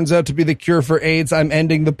vampirism turns out to be the cure for AIDS, I'm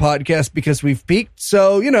ending the podcast because we've peaked.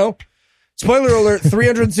 So, spoiler alert,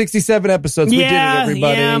 367 episodes. We did it,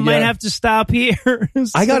 everybody. Yeah, might have to stop here.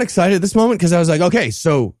 I got excited at this moment because I was like, okay,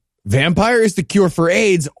 so vampire is the cure for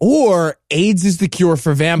AIDS or AIDS is the cure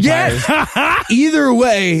for vampires. Yes. Either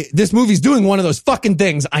way, this movie's doing one of those fucking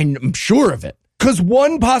things. I'm sure of it. Because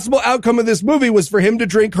one possible outcome of this movie was for him to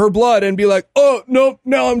drink her blood and be like, oh, no,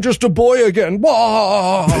 now I'm just a boy again.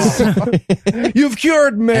 You've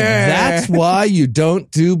cured me. And that's why you don't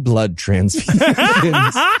do blood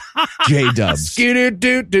transfusions. J-dubs.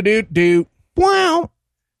 Do. Wow.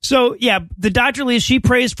 So, yeah, the doctor leaves. She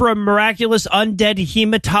prays for a miraculous undead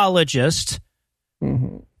hematologist.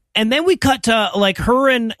 Mm-hmm. And then we cut to like her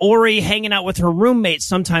and Ori hanging out with her roommate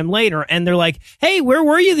sometime later. And they're like, hey, where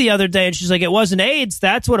were you the other day? And she's like, it wasn't AIDS.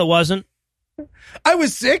 That's what it wasn't. I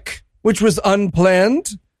was sick, which was unplanned,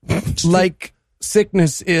 like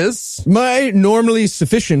sickness is. My normally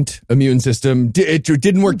sufficient immune system, it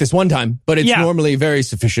didn't work this one time, but it's normally very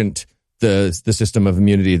sufficient, the system of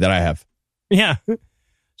immunity that I have. Yeah.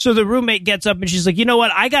 So the roommate gets up and she's like, you know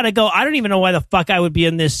what? I got to go. I don't even know why the fuck I would be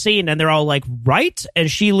in this scene. And they're all like, right? And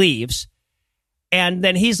she leaves. And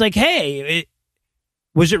then he's like, hey,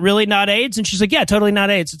 was it really not AIDS? And she's like, yeah, totally not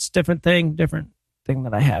AIDS. It's a different thing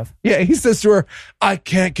that I have. Yeah, he says to her, I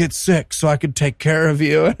can't get sick, so I could take care of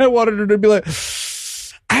you. And I wanted her to be like,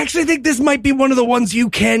 I actually think this might be one of the ones you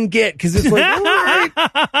can get because it's like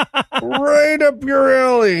right up your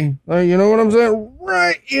alley. You know what I'm saying?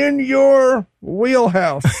 Right in your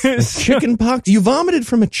wheelhouse. Chicken pox. You vomited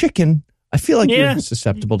from a chicken. I feel like you're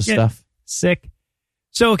susceptible to stuff. Sick.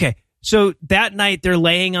 So, okay. So that night they're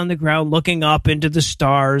laying on the ground looking up into the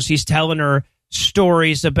stars. He's telling her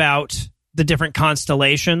stories about the different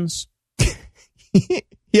constellations.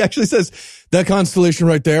 He actually says, that constellation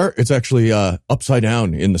right there, it's actually upside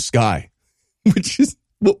down in the sky. Which is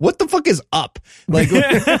What the fuck is up? Like,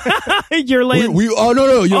 You're laying. oh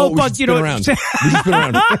no, Oh, we fuck, should you spin know- around. We should spin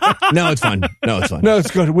around. No, it's fine. No,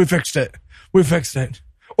 it's good. We fixed it.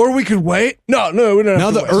 Or we could wait. No, we don't have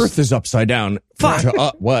Now to the wait. Earth is upside down.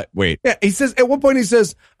 Fuck. What? Wait. Yeah, he says, at one point he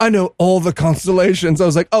says, I know all the constellations. I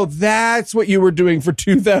was like, oh, that's what you were doing for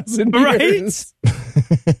 2,000 years.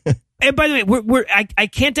 Right? And by the way, I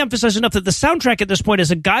can't emphasize enough that the soundtrack at this point is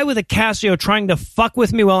a guy with a Casio trying to fuck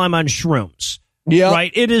with me while I'm on shrooms. Yeah.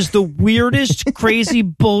 Right? It is the weirdest, crazy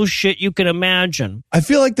bullshit you can imagine. I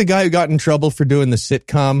feel like the guy who got in trouble for doing the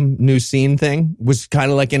sitcom new scene thing was kind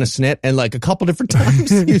of like in a snit, and like a couple different times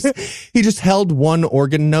he just held one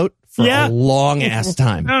organ note for Yeah. a long ass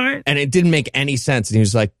time. All right. And it didn't make any sense. And he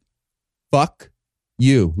was like, fuck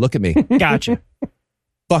you. Look at me. Gotcha.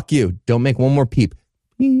 Fuck you. Don't make one more peep.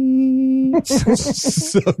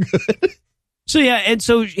 So good. So yeah, and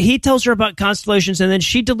so he tells her about constellations, and then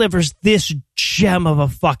she delivers this gem of a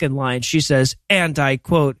fucking line. She says, and I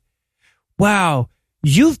quote, "Wow,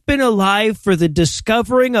 you've been alive for the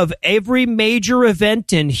discovering of every major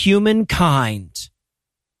event in humankind."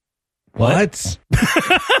 What?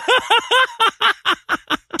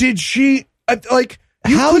 Did she, like,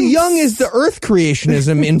 How young is the Earth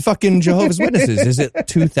creationism in fucking Jehovah's Witnesses? Is it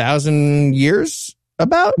 2,000 years?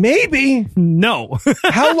 About? maybe. No.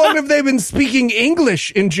 How long have they been speaking English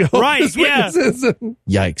in Jehovah's Right, yeah. Witnesses?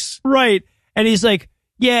 Yikes. Right. And he's like,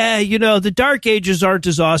 yeah, you know, the Dark Ages aren't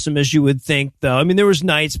as awesome as you would think, though. I mean, there was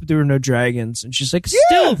knights, but there were no dragons. And she's like,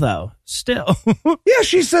 still, though. Still. Yeah,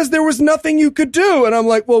 she says there was nothing you could do. And I'm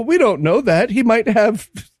like, well, we don't know that. He might have,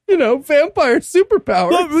 vampire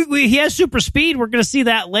superpowers. Well, he has super speed. We're going to see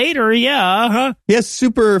that later. Yeah. Uh-huh. He has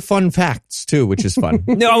super fun facts, too, which is fun.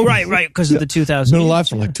 No, right. Because of the 2000. Been alive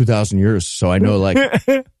for like 2,000 years, so I know like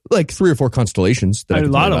 3 or 4 constellations that I A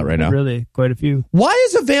can lot tell of about them, right now. really. Quite a few. Why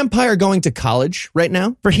is a vampire going to college right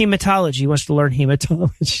now? For hematology. He wants to learn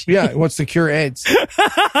hematology. Yeah, he wants to cure AIDS.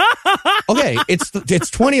 Okay, it's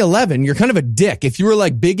 2011. You're kind of a dick. If you were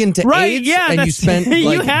like big into Right, AIDS yeah, and you that's- spent you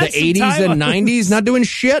like had the some 80s time and on 90s not doing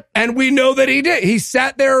shit. And we know that he did. He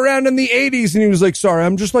sat there around in the 80s and he was like, sorry,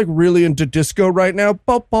 I'm just like really into disco right now.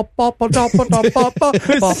 I'll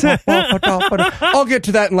get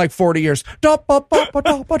to that in like 40 years.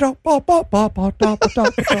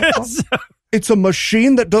 It's a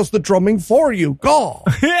machine that does the drumming for you. Go.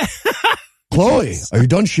 Chloe, are you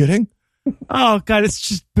done shitting? Oh, God, it's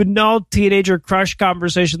just banal teenager crush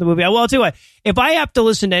conversation in the movie. Well, I'll tell you what, if I have to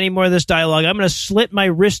listen to any more of this dialogue, I'm going to slit my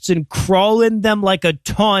wrists and crawl in them like a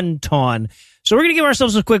tauntaun. So we're going to give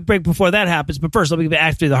ourselves a quick break before that happens. But first, let me give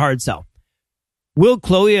after the hard sell. Will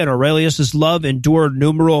Chloe and Aurelius' love endure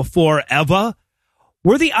numeral forever?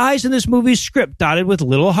 Were the eyes in this movie's script dotted with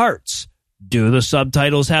little hearts? Do the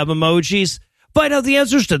subtitles have emojis? Find out the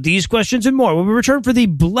answers to these questions and more when we return for the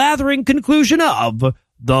blathering conclusion of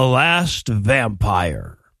The Last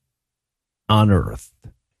Vampire on Earth.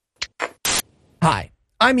 Hi,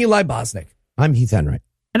 I'm Eli Bosnick. I'm Heath Enright.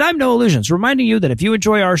 And I'm No Illusions, reminding you that if you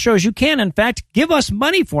enjoy our shows, you can, in fact, give us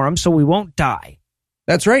money for them so we won't die.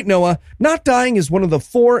 That's right, Noah. Not dying is one of the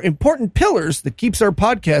 4 important pillars that keeps our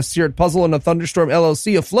podcasts here at Puzzle and a Thunderstorm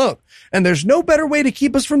LLC afloat. And there's no better way to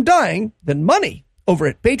keep us from dying than money over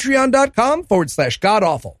at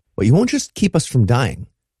patreon.com/godawful. But you won't just keep us from dying.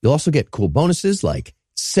 You'll also get cool bonuses like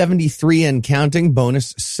 73 and counting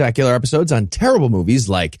bonus secular episodes on terrible movies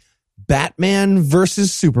like Batman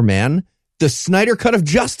versus Superman, the Snyder Cut of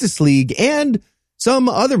Justice League, and some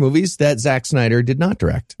other movies that Zack Snyder did not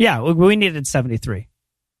direct. Yeah, we needed 73.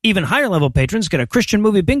 Even higher level patrons get a Christian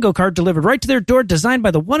movie bingo card delivered right to their door, designed by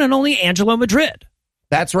the one and only Angelo Madrid.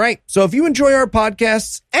 That's right. So if you enjoy our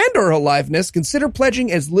podcasts and our aliveness, consider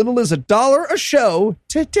pledging as little as $1 a show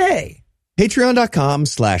today.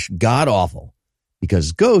 Patreon.com/godawful,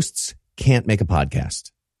 because ghosts can't make a podcast.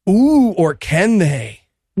 Ooh, or can they?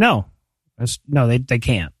 No, they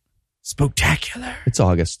can't. Spectacular. It's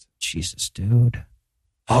August. Jesus, dude.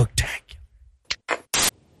 Hogtacular.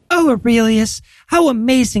 Oh, Aurelius, how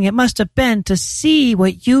amazing it must have been to see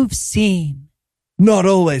what you've seen. Not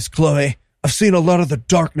always, Chloe. I've seen a lot of the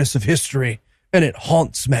darkness of history, and it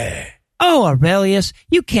haunts me. Oh, Aurelius,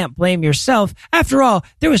 you can't blame yourself. After all,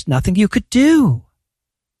 there was nothing you could do.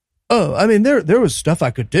 Oh, I mean, there was stuff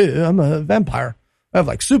I could do. I'm a vampire. I have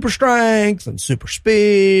like super strength and super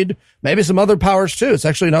speed, maybe some other powers too. It's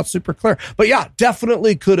actually not super clear. But yeah,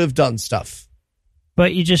 definitely could have done stuff.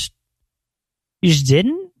 But you just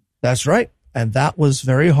didn't? That's right. And that was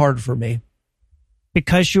very hard for me.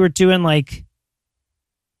 Because you were doing like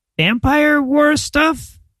vampire war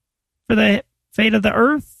stuff for the fate of the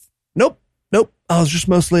earth? Nope. I was just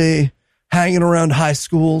mostly hanging around high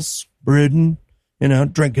schools, brooding,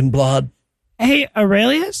 drinking blood. Hey,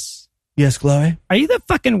 Aurelius? Yes, Chloe? Are you the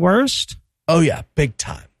fucking worst? Oh, yeah, big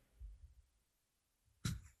time.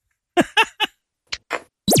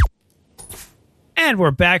 And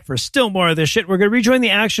we're back for still more of this shit. We're going to rejoin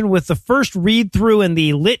the action with the first read-through in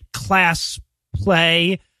the lit class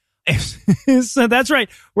play. So that's right.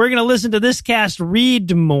 We're going to listen to this cast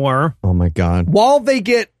read more. Oh, my God. While they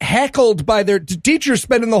get heckled by their teacher,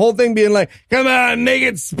 spending the whole thing being like, come on, make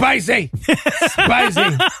it spicy.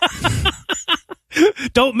 Spicy.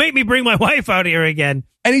 Don't make me bring my wife out here again.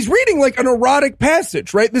 And he's reading like an erotic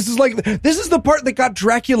passage, right? This is the part that got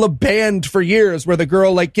Dracula banned for years, where the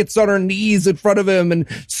girl like gets on her knees in front of him and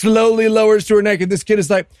slowly lowers to her neck. And this kid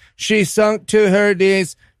is like, she sunk to her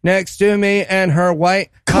knees next to me and her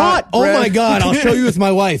white Cut! Oh my God, I'll show you with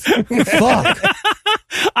my wife. Fuck.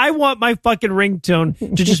 I want my fucking ringtone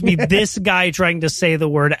to just be this guy trying to say the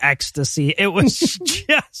word ecstasy. It was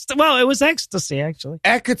just, well, it was ecstasy, actually.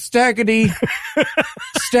 Stackety.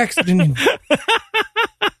 Staxton.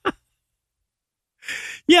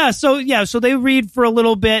 So they read for a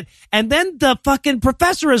little bit, and then the fucking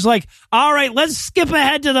professor is like, all right, let's skip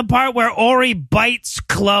ahead to the part where Ori bites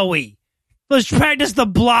Chloe. Let's practice the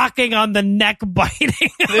blocking on the neck biting.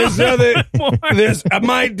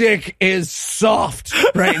 My dick is soft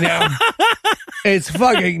right now. It's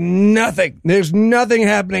fucking nothing. There's nothing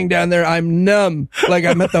happening down there. I'm numb, like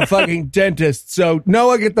I'm at the fucking dentist. So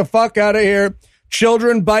Noah, get the fuck out of here.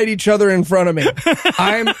 Children bite each other in front of me.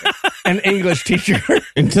 I'm an English teacher.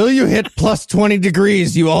 Until you hit plus 20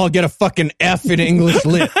 degrees, you all get a fucking F in English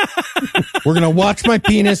lit. We're going to watch my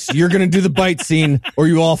penis. You're going to do the bite scene, or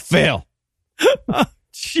you all fail. Oh,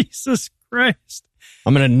 Jesus Christ.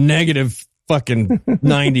 I'm in a negative fucking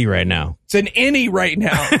 90 right now. It's an innie right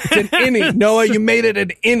now. It's an innie. Noah, you made it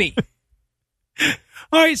an innie.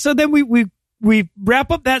 All right, so then we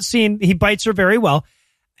wrap up that scene. He bites her very well.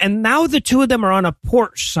 And now the two of them are on a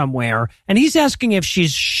porch somewhere, and he's asking if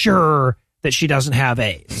she's sure that she doesn't have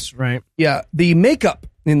AIDS, right? Yeah, the makeup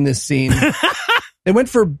in this scene. They went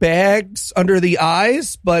for bags under the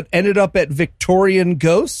eyes, but ended up at Victorian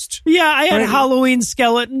Ghost. Yeah, I had Halloween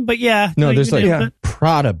skeleton, but yeah. No, there's like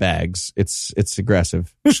Prada bags. It's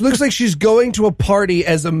aggressive. She looks like she's going to a party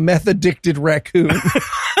as a meth-addicted raccoon.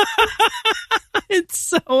 It's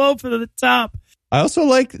so over the top. I also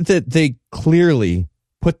like that they clearly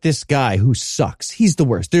put this guy who sucks. He's the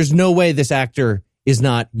worst. There's no way this actor is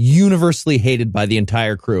not universally hated by the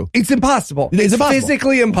entire crew. It's impossible. It's impossible.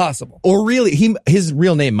 Physically impossible. Or really, his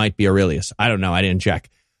real name might be Aurelius. I don't know. I didn't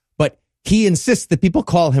check. But he insists that people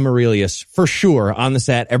call him Aurelius for sure on the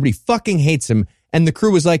set. Everybody fucking hates him. And the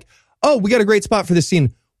crew was like, oh, we got a great spot for this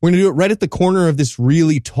scene. We're going to do it right at the corner of this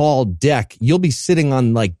really tall deck. You'll be sitting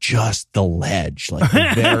on like just the ledge, like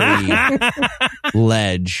the very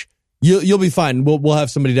ledge. You'll be fine. We'll have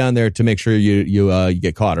somebody down there to make sure you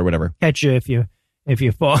get caught or whatever. Catch you if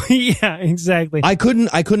you fall. Yeah, exactly. I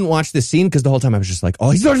couldn't watch this scene because the whole time I was just like, oh,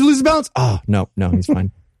 he's starting to lose his balance. Oh, no, he's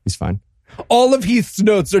fine. He's fine. All of Heath's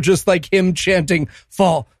notes are just like him chanting,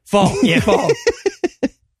 fall, yeah. fall.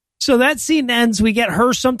 So that scene ends. We get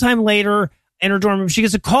her sometime later in her dorm room. She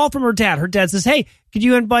gets a call from her dad. Her dad says, hey, could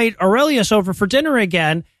you invite Aurelius over for dinner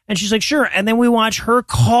again? And she's like, sure. And then we watch her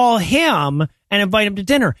call him and invite him to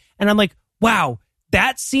dinner. And I'm like, wow,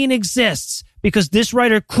 that scene exists because this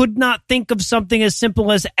writer could not think of something as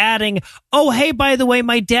simple as adding, oh, hey, by the way,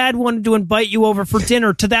 my dad wanted to invite you over for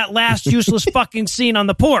dinner to that last useless fucking scene on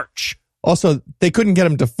the porch. Also, they couldn't get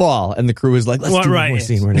him to fall, and the crew was like, let's do one more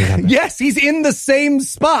scene where they have Yes, he's in the same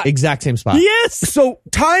spot. Exact same spot. Yes. So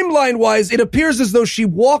timeline-wise, it appears as though she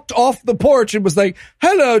walked off the porch and was like,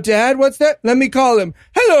 hello, Dad, what's that? Let me call him.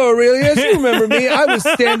 Hello, Aurelius, you remember me. I was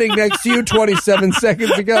standing next to you 27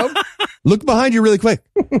 seconds ago. Look behind you really quick.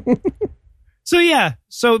 But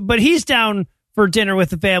he's down for dinner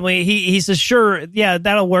with the family. He says, sure, yeah,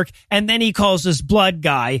 that'll work. And then he calls this blood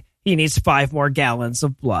guy. He needs 5 more gallons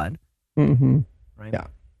of blood. Mm-hmm. Right. Yeah.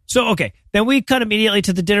 So, okay. Then we cut immediately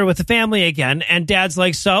to the dinner with the family again. And Dad's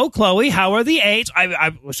like, so, Chloe, how are the AIDS?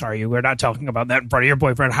 I'm sorry, we're not talking about that in front of your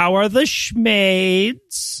boyfriend. How are the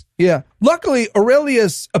schmaids? Yeah. Luckily,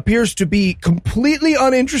 Aurelius appears to be completely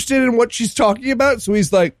uninterested in what she's talking about. So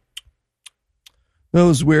he's like, that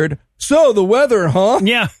was weird. So the weather, huh?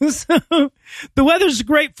 Yeah. So, the weather's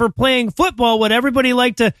great for playing football. Would everybody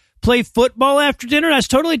like to play football after dinner? That's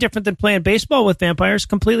totally different than playing baseball with vampires.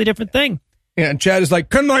 Completely different thing. Yeah, and Chad is like,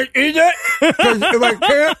 can I eat it? Because if I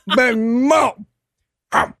can't, then no.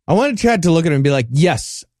 I wanted Chad to look at him and be like,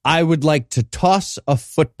 yes, I would like to toss a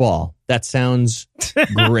football. That sounds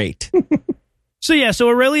great. So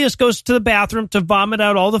Aurelius goes to the bathroom to vomit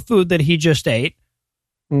out all the food that he just ate.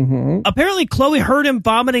 Apparently, Chloe heard him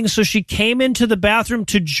vomiting, so she came into the bathroom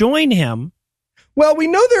to join him. Well, we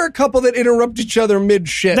know there are a couple that interrupt each other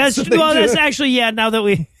mid-shit. That's actually, yeah, now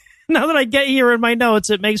that I get here in my notes,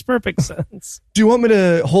 it makes perfect sense. Do you want me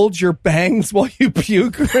to hold your bangs while you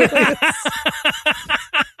puke?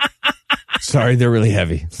 Sorry, they're really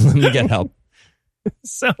heavy. Let me get help.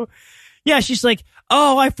 So, yeah, she's like,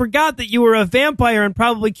 oh, I forgot that you were a vampire and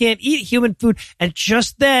probably can't eat human food. And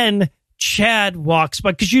just then, Chad walks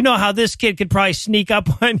by, because you know how this kid could probably sneak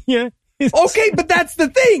up on you. Okay, but that's the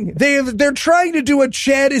thing. They're trying to do what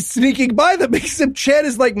Chad is sneaking by them, except Chad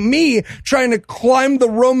is like me trying to climb the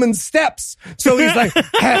Roman steps. So he's like,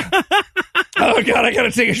 oh God, I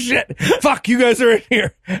gotta take a shit. Fuck, you guys are in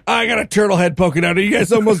here. I got a turtle head poking out. Are you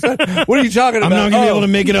guys almost done? What are you talking about? I'm not gonna be able to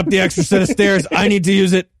make it up the extra set of stairs. I need to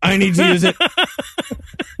use it.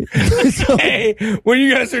 So, hey, when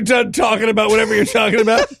you guys are done talking about whatever you're talking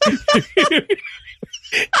about,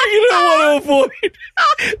 you're gonna want to avoid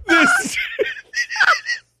this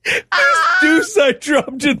deuce I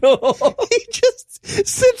dropped in the hall. He just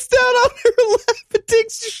sits down on her lap and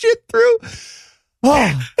takes the shit through.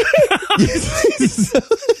 Oh.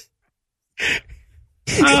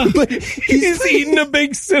 But he's eating a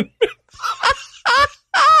big cinnamon.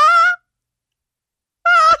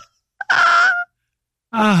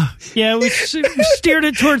 Yeah, we steered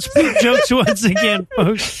it towards poop jokes once again,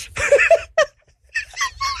 folks.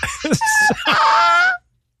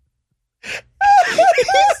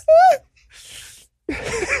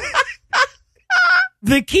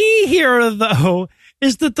 The key here, though,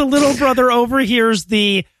 is that the little brother overhears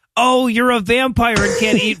the, oh, you're a vampire and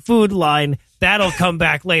can't eat food line. That'll come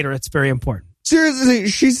back later. It's very important. Seriously,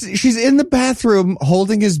 she's in the bathroom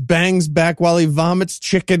holding his bangs back while he vomits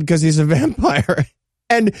chicken because he's a vampire.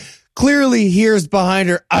 And clearly hears behind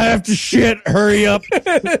her, I have to shit, hurry up.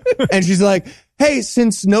 And she's like, hey,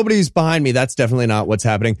 since nobody's behind me, that's definitely not what's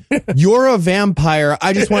happening. You're a vampire.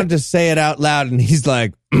 I just wanted to say it out loud. And he's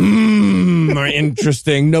like,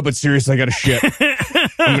 interesting. No, but seriously, I got to shit.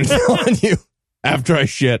 I'm going to tell on you after I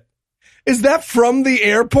shit. Is that from the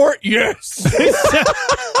airport? Yes.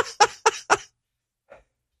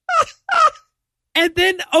 And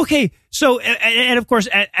then, okay, so, and of course,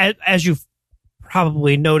 as you've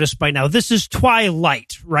probably noticed by now, this is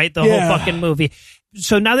Twilight, right? The whole fucking movie.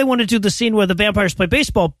 So now they want to do the scene where the vampires play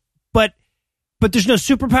baseball, but there's no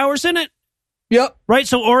superpowers in it. Yep. Right?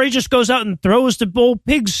 So Ori just goes out and throws the bull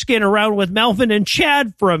pig skin around with Melvin and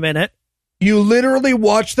Chad for a minute. You literally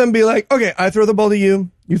watch them be like, okay, I throw the ball to you.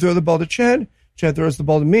 You throw the ball to Chad. Chad throws the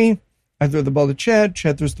ball to me. I throw the ball to Chad.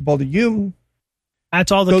 Chad throws the ball to you.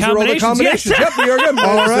 That's all the Those combinations. Are all the combinations. Yes. Yep, we are good.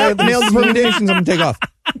 All right, nailed the permutations. I'm going to take off.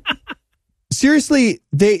 Seriously,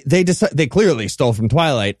 they clearly stole from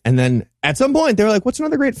Twilight. And then at some point, they were like, what's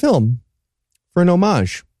another great film for an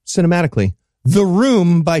homage cinematically? The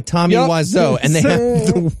Room by Tommy Wiseau. And they have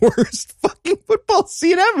the worst fucking football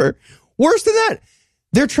scene ever. Worse than that.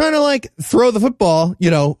 They're trying to like throw the football,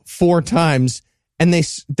 4 times. And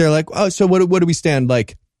they're like, oh, so what do we stand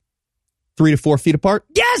like 3 to 4 feet apart?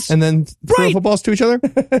 Yes. And then throw footballs to each other?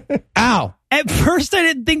 Ow. At first, I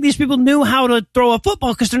didn't think these people knew how to throw a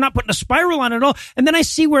football because they're not putting a spiral on it at all. And then I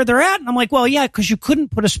see where they're at, and I'm like, well, yeah, because you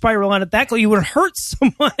couldn't put a spiral on it that close. You would hurt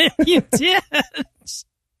someone if you did.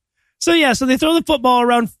 So they throw the football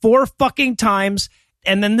around 4 fucking times,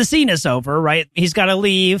 and then the scene is over, right? He's got to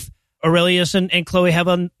leave. Aurelius and Chloe have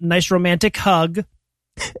a nice romantic hug.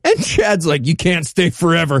 And Chad's like, you can't stay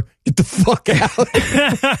forever. Get the fuck out.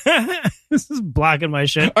 This is blocking my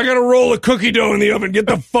shit. I got a roll of cookie dough in the oven. Get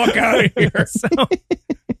the fuck out of here.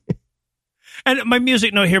 And my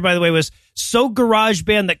music note here, by the way, was so garage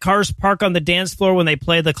band that cars park on the dance floor when they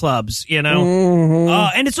play the clubs,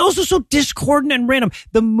 Mm-hmm. And it's also so discordant and random.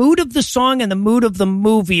 The mood of the song and the mood of the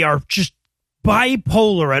movie are just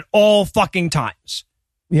bipolar at all fucking times.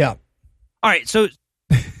 Yeah. All right, so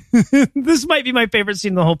this might be my favorite scene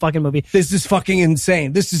in the whole fucking movie. This is fucking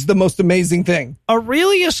insane. This is the most amazing thing.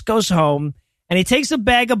 Aurelius goes home and he takes a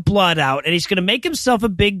bag of blood out and he's going to make himself a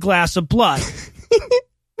big glass of blood.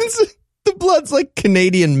 The blood's like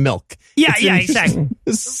Canadian milk. Yeah, exactly.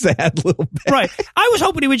 Sad little bag. Right. I was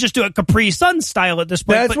hoping he would just do it Capri Sun style at this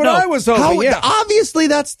point. That's but what no. I was hoping. Obviously,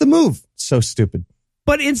 that's the move. So stupid.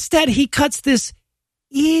 But instead, he cuts this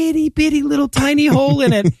itty bitty little tiny hole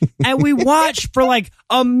in it. And we watch for like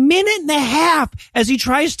a minute and a half as he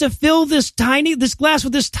tries to fill this glass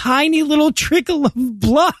with this tiny little trickle of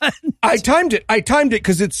blood. I timed it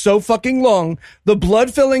because it's so fucking long. The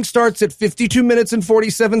blood filling starts at 52 minutes and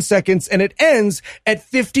 47 seconds and it ends at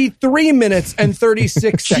 53 minutes and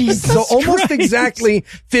 36 seconds. So almost Christ. Exactly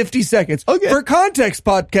 50 seconds. Okay. For context,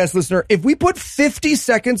 podcast listener, if we put 50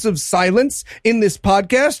 seconds of silence in this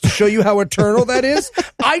podcast to show you how eternal that is,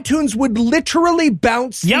 iTunes would literally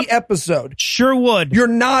bounce Yep. the episode. Sure would. You're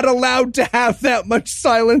not allowed to have that much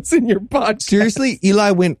silence in your podcast. Seriously,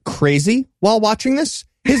 Eli went crazy while watching this.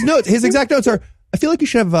 His exact notes are, I feel like you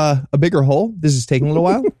should have a bigger hole. This is taking a little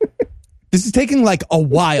while. This is taking like a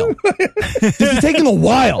while. This is taking a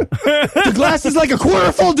while. The glass is like a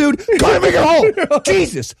quarter full, dude. Cut a bigger hole.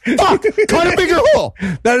 Jesus. Fuck. Cut a bigger hole.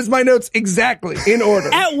 That is my notes exactly in order.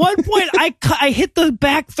 At one point, I hit the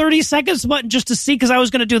back 30 seconds button just to see because I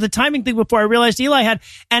was going to do the timing thing before I realized Eli had,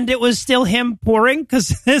 and it was still him pouring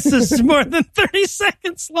because this is more than 30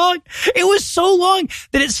 seconds long. It was so long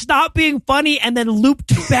that it stopped being funny and then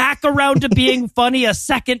looped back around to being funny a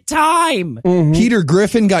second time. Peter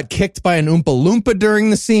Griffin got kicked by an Oompa Loompa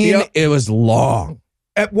during the scene. Yep. It was long.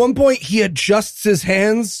 At one point, he adjusts his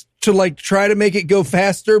hands to like try to make it go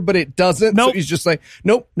faster, but it doesn't. Nope. So he's just like,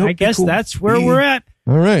 nope. I guess cool. that's where we're at.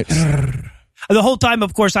 All right. The whole time,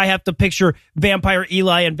 of course, I have to picture Vampire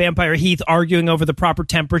Eli and Vampire Heath arguing over the proper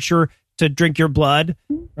temperature to drink your blood,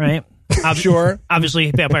 right? Sure.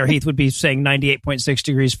 Obviously, Vampire Heath would be saying 98.6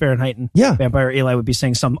 degrees Fahrenheit, and Yeah. Vampire Eli would be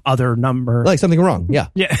saying some other number. Like something wrong. Yeah.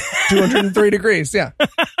 Yeah. 203 degrees. Yeah.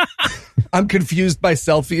 I'm confused by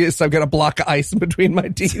Celsius. I've got a block of ice in between my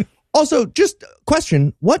teeth. Also, just a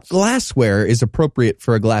question. What glassware is appropriate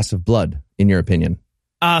for a glass of blood, in your opinion?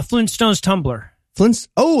 Flintstone's tumbler. Flint's,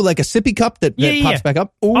 like a sippy cup that pops back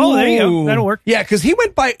up? Oh, there you go. Ooh. That'll work. Yeah, because he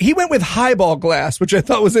went with highball glass, which I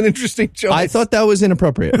thought was an interesting choice. I thought that was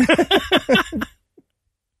inappropriate. He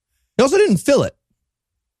also didn't fill it.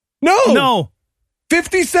 No.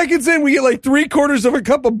 50 seconds in, we get like 3/4 of a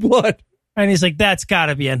cup of blood. And he's like, that's got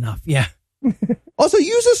to be enough. Yeah. Also,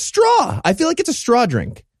 use a straw. I feel like it's a straw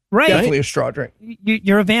drink. Right. Definitely a straw drink.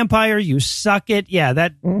 You're a vampire. You suck it. Yeah,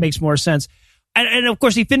 that makes more sense. And of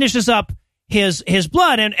course, he finishes up his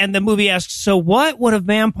blood, and the movie asks, so what would a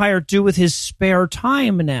vampire do with his spare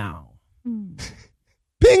time now?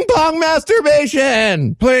 Ping pong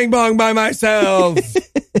masturbation. Playing bong by myself.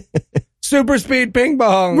 Super speed ping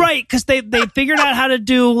pong. Right, because they figured out how to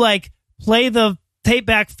do, like, play the tape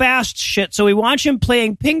back fast shit, so we watch him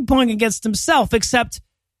playing ping pong against himself, except,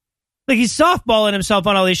 like, he's softballing himself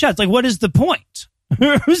on all these shots. Like, what is the point?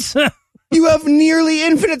 You have nearly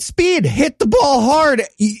infinite speed. Hit the ball hard.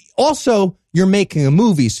 Also, you're making a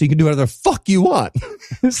movie, so you can do whatever the fuck you want.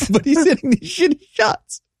 But he's hitting these shitty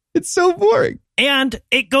shots. It's so boring. And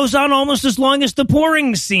it goes on almost as long as the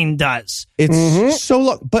pouring scene does. It's so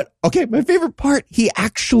long. But, okay, my favorite part, he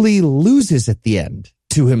actually loses at the end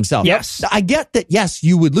to himself. Yes. I get that, yes,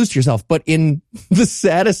 you would lose to yourself, but in the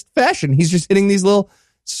saddest fashion, he's just hitting these little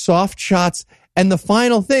soft shots. And the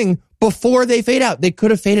final thing, before they fade out, they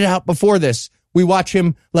could have faded out before this. We watch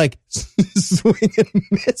him like swing and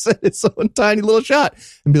miss at his own tiny little shot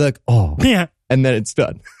and be like, oh, Yeah. and then it's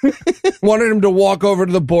done. Wanted him to walk over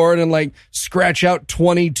to the board and like scratch out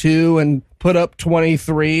 22 and put up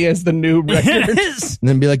 23 as the new record. And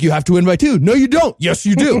then be like, you have to win by 2. No, you don't. Yes,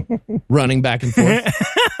 you do. Running back and forth.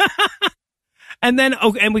 And then,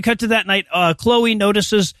 and we cut to that night. Chloe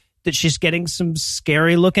notices that she's getting some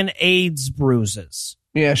scary looking AIDS bruises.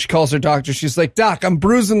 Yeah, she calls her doctor. She's like, Doc, I'm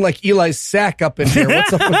bruising like Eli's sack up in here.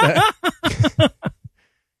 What's up with that?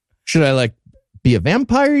 Should I like be a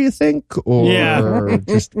vampire, you think? Or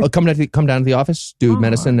just come down to the office, do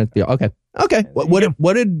medicine at the, okay.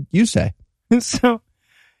 What did you say? So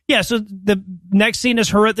the next scene is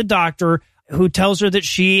her at the doctor who tells her that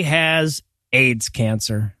she has AIDS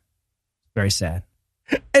cancer. Very sad.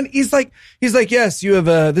 And he's like, yes, you have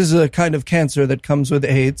this is a kind of cancer that comes with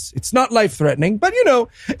AIDS. It's not life-threatening, but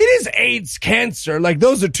it is AIDS cancer. Like,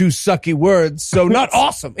 those are two sucky words, so not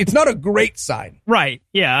awesome. It's not a great sign. Right.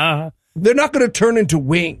 Yeah. They're not going to turn into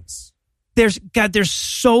wings. There's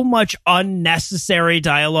so much unnecessary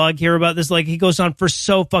dialogue here about this. Like, he goes on for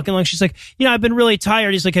so fucking long. She's like, I've been really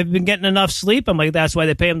tired. He's like, have you been getting enough sleep? I'm like, that's why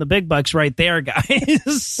they pay him the big bucks right there,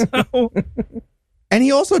 guys. So... And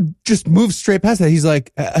he also just moves straight past that. He's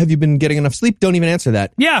like, have you been getting enough sleep? Don't even answer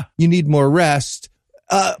that. Yeah. You need more rest.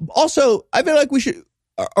 Also, I feel like we should...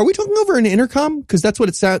 Are we talking over an intercom? Because that's what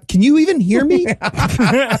it sounds... Can you even hear me?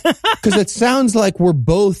 Because it sounds like we're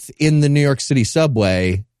both in the New York City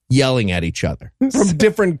subway yelling at each other. From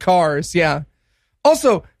different cars, yeah.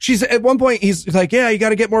 Also, she's at one point, he's like, yeah, you got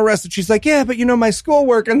to get more rested. She's like, yeah, but my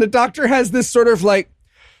schoolwork. And the doctor has this sort of like,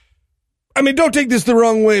 I mean, don't take this the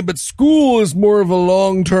wrong way, but school is more of a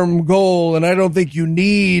long-term goal. And I don't think you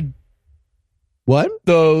need what?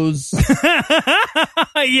 Those.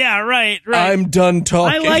 Yeah, right. I'm done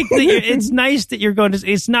talking. I like that. It's nice that you're going to,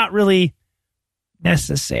 it's not really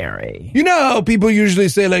necessary. You know how people usually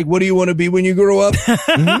say, like, what do you want to be when you grow up?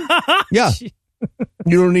 Yeah.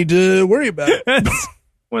 You don't need to worry about it. That's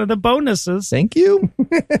one of the bonuses. Thank you.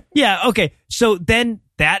 Yeah, okay. So then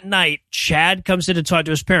that night, Chad comes in to talk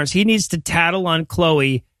to his parents. He needs to tattle on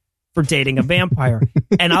Chloe for dating a vampire.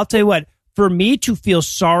 And I'll tell you what, for me to feel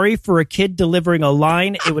sorry for a kid delivering a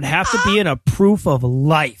line, it would have to be in a proof of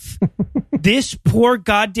life. This poor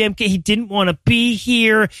goddamn kid, he didn't want to be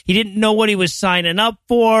here. He didn't know what he was signing up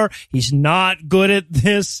for. He's not good at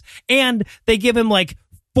this. And they give him like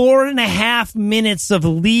 4.5 minutes of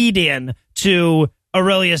lead in to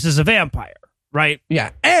Aurelius is a vampire, right?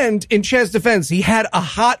 Yeah. And in Chad's defense, he had a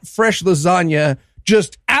hot, fresh lasagna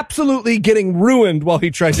just absolutely getting ruined while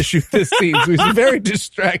he tried to shoot this scene. So he's very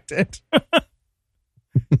distracted.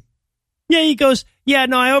 Yeah, he goes, yeah,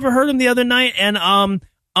 no, I overheard him the other night, and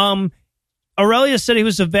Aurelius said he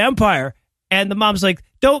was a vampire. And the mom's like,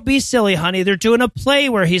 don't be silly, honey. They're doing a play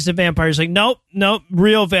where he's a vampire. He's like, nope,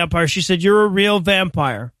 real vampire. She said, you're a real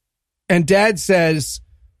vampire. And Dad says,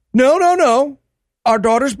 no. Our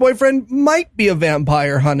daughter's boyfriend might be a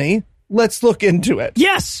vampire, honey. Let's look into it.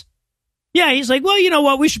 Yes. Yeah, he's like, well, you know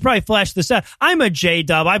what? We should probably flesh this out. I'm a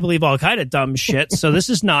J-dub. I believe all kind of dumb shit, so this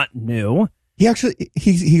is not new. He actually,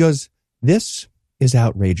 he goes, this is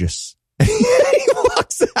outrageous. He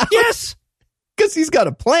walks out. Yes. Because he's got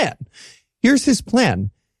a plan. Here's his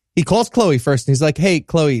plan. He calls Chloe first, and he's like, hey,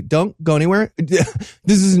 Chloe, don't go anywhere. This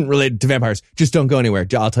isn't related to vampires. Just don't go anywhere.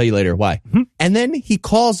 I'll tell you later why. Mm-hmm. And then he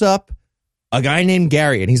calls up a guy named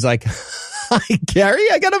Gary, and he's like, hi, Gary,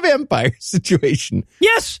 I got a vampire situation.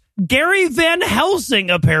 Yes. Gary Van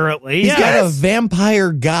Helsing, apparently. He's got a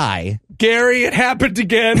vampire guy. Gary, it happened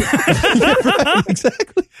again. Right,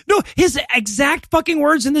 exactly. No, his exact fucking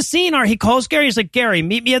words in the scene are, he calls Gary, he's like, Gary,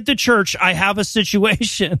 meet me at the church. I have a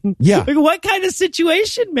situation. Yeah. Like, what kind of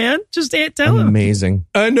situation, man? Just tell him. Amazing.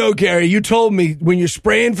 I know, Gary, you told me when you're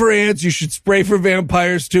spraying for ants, you should spray for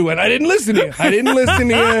vampires too. And I didn't listen to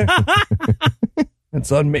you.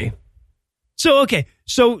 It's on me. So, okay.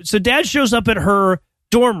 So Dad shows up at her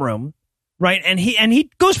dorm room, right? And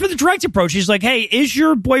he goes for the direct approach. He's like, hey, is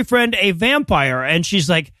your boyfriend a vampire? And she's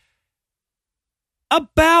like,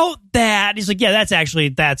 about that. He's like, yeah,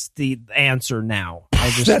 that's the answer now.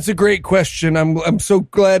 That's a great question. I'm so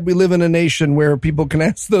glad we live in a nation where people can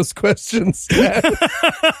ask those questions.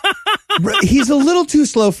 He's a little too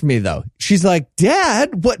slow for me, though. She's like,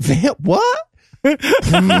 Dad, what?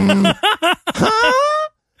 Huh?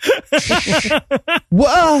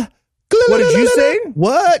 What? What did you say?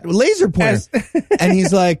 What? Laser pointer. And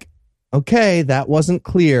he's like, okay, that wasn't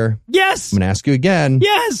clear. Yes. I'm going to ask you again.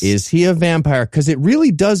 Yes. Is he a vampire? Because it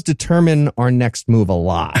really does determine our next move a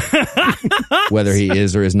lot. Whether he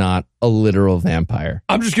is or is not a literal vampire.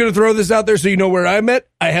 I'm just going to throw this out there so you know where I'm at.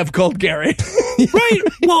 I have called Gary. Right.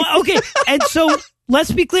 Well, okay. And so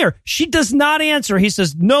let's be clear. She does not answer. He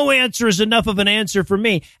says, no answer is enough of an answer for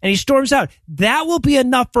me. And he storms out. That will be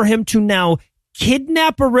enough for him to now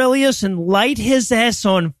kidnap Aurelius and light his ass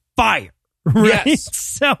on fire. Right? Yes.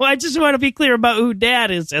 So I just want to be clear about who Dad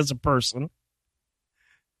is as a person.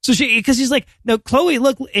 So because he's like, no, Chloe,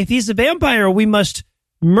 look, if he's a vampire, we must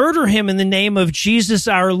murder him in the name of Jesus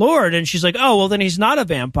our Lord. And she's like, oh, well, then he's not a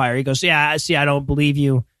vampire. He goes, yeah, see, I don't believe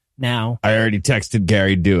you now. I already texted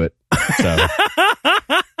Gary, do it. So.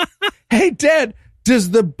 Hey, Dad,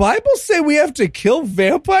 does the Bible say we have to kill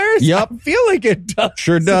vampires? Yep. I feel like it does.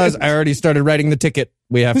 Sure does. I already started writing the ticket.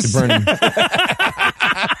 We have to burn him.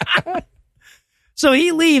 So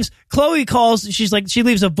he leaves. Chloe calls. She's like, she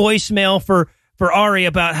leaves a voicemail for Ari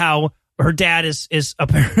about how her dad is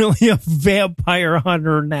apparently a vampire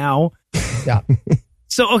hunter now. Yeah.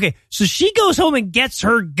 So, okay. So she goes home and gets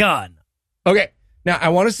her gun. Okay. Now, I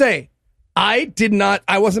want to say, I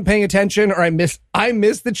wasn't paying attention, or I missed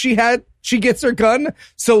that she gets her gun.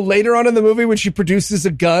 So later on in the movie, when she produces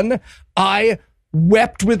a gun, I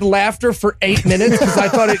wept with laughter for 8 minutes because I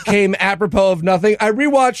thought it came apropos of nothing. I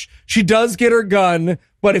rewatched, she does get her gun,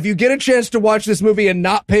 but if you get a chance to watch this movie and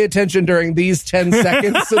not pay attention during these 10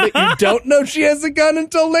 seconds so that you don't know she has a gun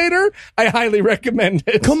until later, I highly recommend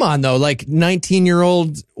it. Come on, though. Like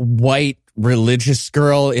 19-year-old white religious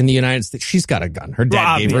girl in the United States, she's got a gun. Her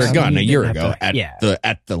dad gave her a gun a year ago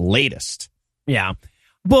at the latest. Yeah.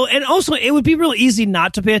 Well, and also it would be real easy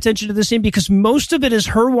not to pay attention to the scene because most of it is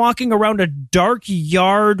her walking around a dark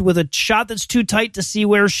yard with a shot that's too tight to see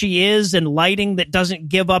where she is and lighting that doesn't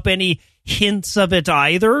give up any hints of it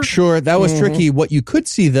either. Sure, that was tricky. What you could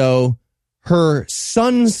see, though, her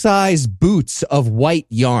sun-sized boots of white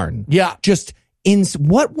yarn. Yeah. Just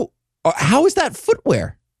how is that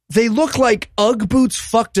footwear? They look like Ugg boots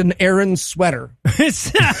fucked an Aran sweater.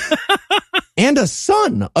 And a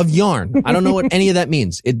sun of yarn. I don't know what any of that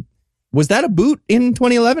means. Was that a boot in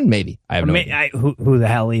 2011? Maybe. I have no idea. Who the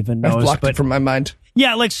hell even knows? I've blocked it from my mind.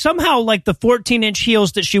 Yeah, like somehow like the 14-inch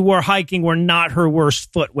heels that she wore hiking were not her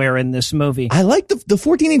worst footwear in this movie. I like the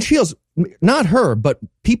 14-inch heels. Not her, but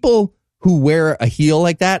people who wear a heel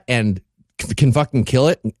like that and can fucking kill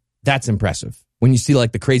it. That's impressive. When you see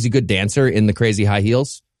like the crazy good dancer in the crazy high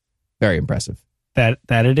heels, very impressive. That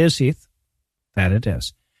it is, Heath. That it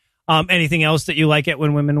is. Anything else that you like it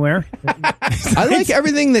when women wear? I like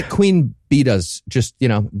everything that Queen Bee does. Just, big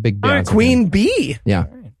Beyonce. Queen Bee. Yeah.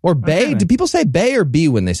 Or Bey. Okay. Do people say Bey or Bee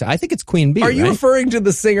when they say? I think it's Queen Bee. Are you referring to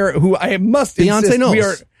the singer who I must Beyonce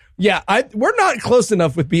insist we're not close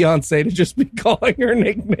enough with Beyonce to just be calling her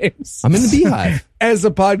nicknames. I'm in the Beehive. As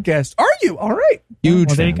a podcast. Are you? All right. Huge.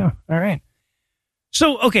 Well, there you go. All right.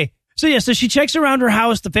 So she checks around her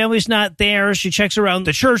house. The family's not there. She checks around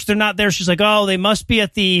the church. They're not there. She's like, oh, they must be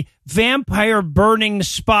at the vampire burning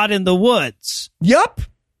spot in the woods. Yup.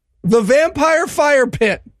 The vampire fire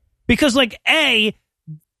pit. Because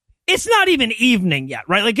it's not even evening yet,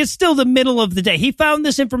 right? Like, it's still the middle of the day. He found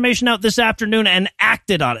this information out this afternoon and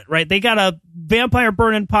acted on it, right? They got a vampire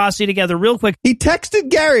burning posse together real quick. He texted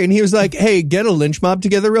Gary and he was like, hey, get a lynch mob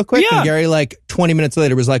together real quick. Yeah. And Gary, like 20 minutes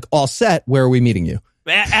later, was like, all set. Where are we meeting you?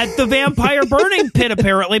 At the vampire burning pit,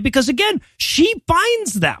 apparently, because, again, she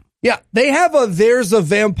finds them. Yeah, they have there's a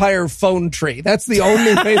vampire phone tree. That's the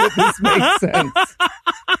only way that this makes sense.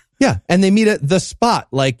 Yeah, and they meet at the spot,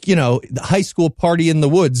 like, the high school party in the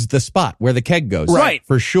woods, the spot where the keg goes. Right.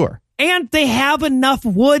 For sure. And they have enough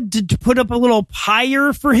wood to put up a little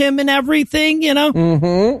pyre for him and everything,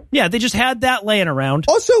 Mm-hmm. Yeah, they just had that laying around.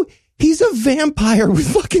 Also, he's a vampire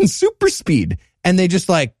with fucking super speed. And they just,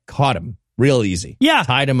 caught him real easy. Yeah.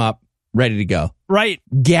 Tied him up, ready to go. Right.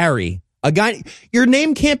 Gary. A guy, your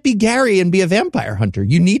name can't be Gary and be a vampire hunter.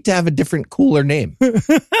 You need to have a different, cooler name.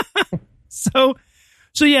 So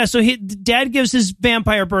Dad gives his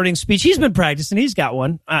vampire burning speech. He's been practicing. He's got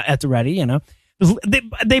one at the ready,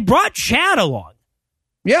 They brought Chad along.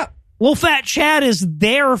 Yeah. Little fat Chad is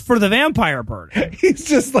there for the vampire burning. He's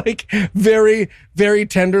just very, very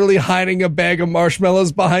tenderly hiding a bag of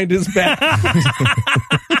marshmallows behind his back.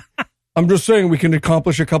 I'm just saying we can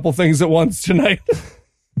accomplish a couple things at once tonight.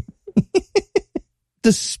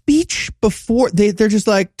 The speech before, they're just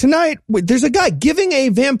like, tonight, there's a guy giving a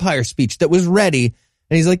vampire speech that was ready.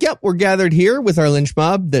 And he's like, yep, we're gathered here with our lynch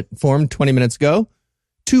mob that formed 20 minutes ago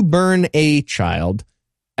to burn a child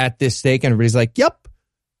at this stake. And everybody's like, yep,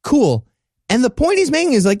 cool. And the point he's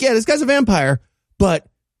making is like, yeah, this guy's a vampire. But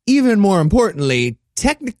even more importantly,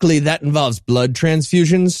 technically that involves blood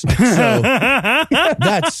transfusions. So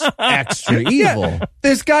that's extra evil. Yeah,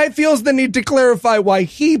 this guy feels the need to clarify why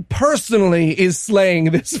he personally is slaying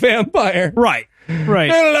this vampire. Right.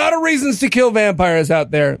 There are a lot of reasons to kill vampires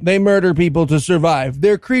out there. They murder people to survive.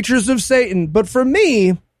 They're creatures of Satan. But for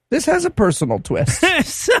me, this has a personal twist.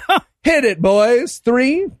 Hit it, boys.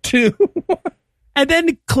 3, 2, 1. And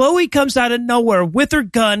then Chloe comes out of nowhere with her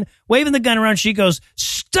gun, waving the gun around. She goes,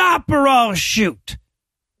 stop or I'll shoot.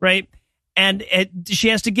 Right? And she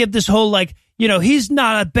has to give this whole, he's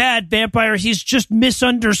not a bad vampire. He's just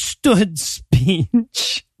misunderstood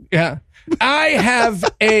speech. Yeah. I have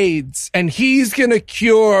AIDS and he's going to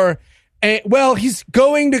cure. He's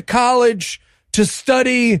going to college to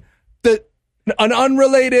study an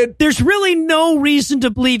unrelated. There's really no reason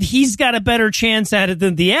to believe he's got a better chance at it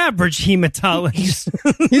than the average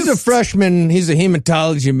hematologist. He's a freshman. He's a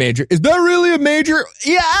hematology major. Is that really a major?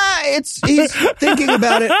 Yeah, he's thinking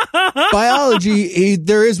about it. Biology,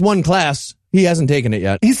 there is one class. He hasn't taken it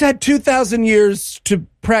yet. He's had 2,000 years to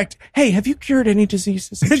practice. Hey, have you cured any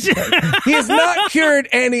diseases? He has not cured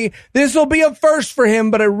any. This will be a first for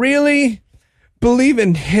him, but I really believe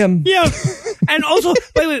in him. Yeah. And also,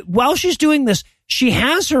 wait, while she's doing this, she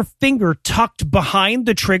has her finger tucked behind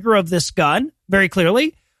the trigger of this gun, very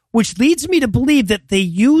clearly, which leads me to believe that they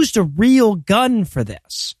used a real gun for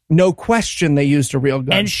this. No question they used a real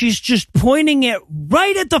gun. And she's just pointing it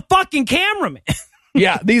right at the fucking cameraman.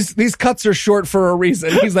 Yeah, these cuts are short for a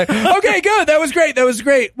reason. He's like, okay, good. That was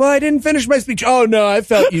great. Well, I didn't finish my speech. Oh, no, I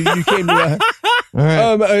felt you. You came to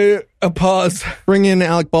All right. a pause. Bring in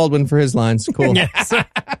Alec Baldwin for his lines. Cool. Yes.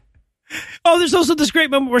 Oh, there's also this great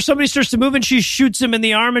moment where somebody starts to move and she shoots him in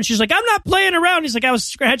the arm and she's like, I'm not playing around. He's like, I was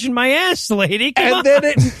scratching my ass, lady. Come on. Then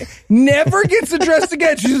it never gets addressed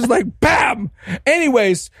again. She's just like, bam.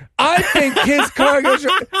 Anyways, I think his car goes,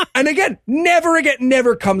 and again,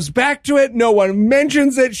 never comes back to it. No one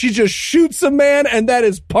mentions it. She just shoots a man, and that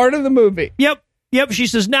is part of the movie. Yep. She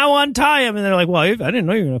says, now untie him. And they're like, well, I didn't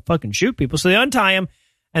know you were going to fucking shoot people. So they untie him.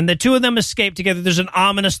 And the two of them escape together. There's an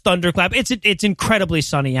ominous thunderclap. It's incredibly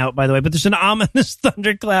sunny out, by the way, but there's an ominous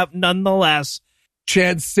thunderclap nonetheless.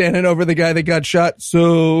 Chad's standing over the guy that got shot,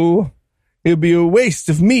 so it'd be a waste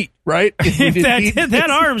of meat, right? If that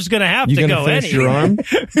arm's going to have to go finish anyway. your arm?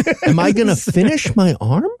 Am I going to finish my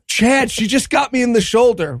arm? Chad, she just got me in the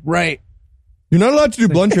shoulder, right? You're not allowed to do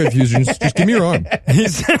blood transfusions. Just give me your arm.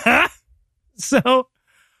 So...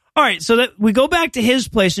 All right, so that we go back to his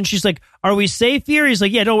place, and she's like, are we safe here? He's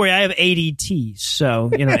like, yeah, don't worry, I have ADT,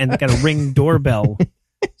 so, and got a Ring doorbell,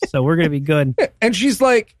 so we're going to be good. And she's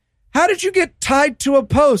like, how did you get tied to a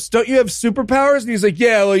post? Don't you have superpowers? And he's like,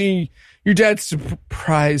 yeah, well, your dad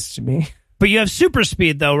surprised me. But you have super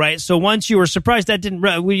speed, though, right? So once you were surprised, that didn't,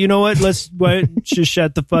 well, you know what? Let's just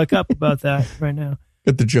shut the fuck up about that right now.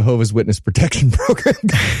 Got the Jehovah's Witness protection program.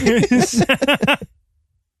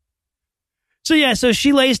 So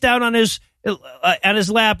she lays down on his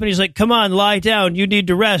lap, and he's like, come on, lie down. You need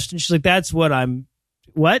to rest. And she's like, that's what?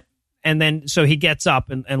 And then, so he gets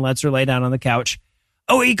up and lets her lay down on the couch.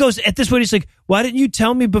 Oh, he goes, at this point, he's like, why didn't you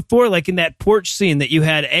tell me before, like in that porch scene, that you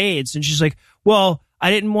had AIDS? And she's like, well,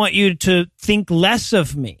 I didn't want you to think less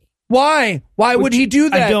of me. Why? Why would he do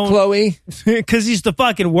that, Chloe? Because he's the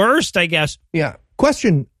fucking worst, I guess. Yeah.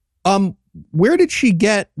 Question. Where did she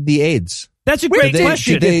get the AIDS? That's a great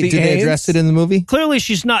question. Did they address it in the movie? Clearly,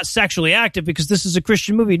 she's not sexually active because this is a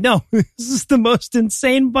Christian movie. No, this is the most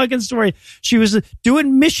insane fucking story. She was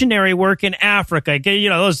doing missionary work in Africa.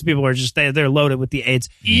 Those people are just, they're loaded with the AIDS.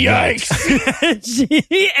 Yikes.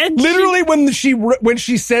 Literally, when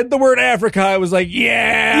she said the word Africa, I was like,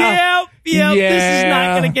 yeah. This is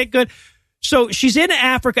not going to get good. So she's in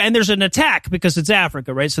Africa, and there's an attack because it's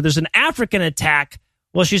Africa, right? So there's an African attack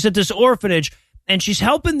while she's at this orphanage. And she's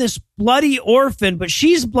helping this bloody orphan, but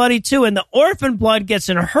she's bloody too. And the orphan blood gets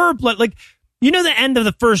in her blood. Like, the end of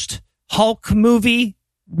the first Hulk movie?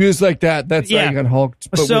 It was like that. That's how you got hulked.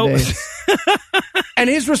 But with AIDS. And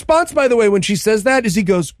his response, by the way, when she says that, is he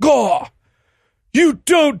goes, "Gaw, you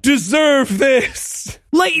don't deserve this."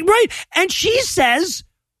 Like, right. And she says,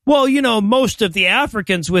 well, most of the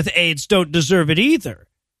Africans with AIDS don't deserve it either.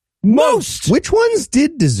 Most. Which ones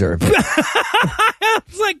did deserve it? I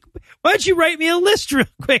was like, why don't you write me a list real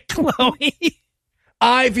quick, Chloe?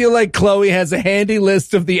 I feel like Chloe has a handy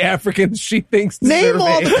list of the Africans she thinks deserve Name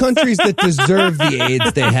all AIDS. the countries that deserve the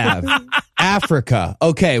AIDS they have. Africa.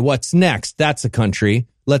 Okay, what's next? That's a country.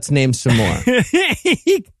 Let's name some more.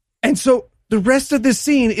 And so the rest of this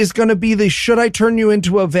scene is going to be the should I turn you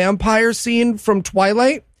into a vampire scene from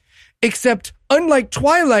Twilight? Except unlike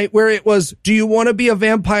Twilight, where it was, do you want to be a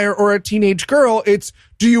vampire or a teenage girl? It's,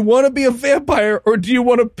 do you want to be a vampire or do you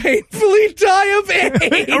want to painfully die of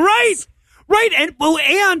AIDS? Right.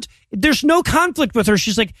 And there's no conflict with her.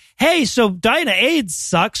 She's like, hey, so dying of AIDS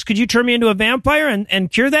sucks. Could you turn me into a vampire and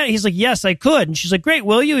cure that? He's like, yes, I could. And she's like, great,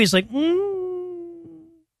 will you? He's like, I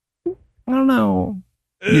don't know.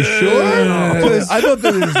 You sure? I thought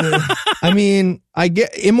that was I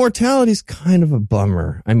get immortality's kind of a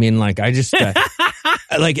bummer. I just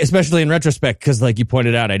especially in retrospect, because like you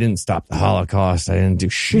pointed out, I didn't stop the Holocaust. I didn't do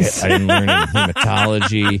shit. I didn't learn any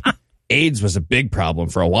hematology. AIDS was a big problem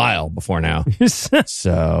for a while before now.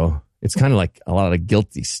 So it's kind of like a lot of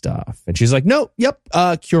guilty stuff. And she's like, no,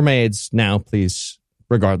 cure my AIDS now, please,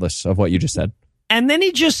 regardless of what you just said. And then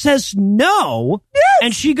he just says no,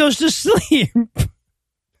 and she goes to sleep.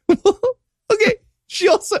 Okay.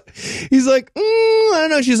 He's like, I don't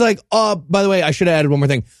know. She's like, oh, by the way, I should have added one more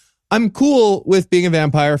thing. I'm cool with being a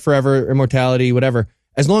vampire forever, immortality, whatever,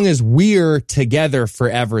 as long as we're together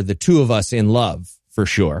forever, the two of us in love, for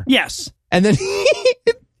sure. Yes. And then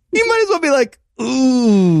you might as well be like,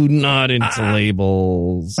 ooh, not into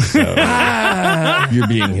labels. So you're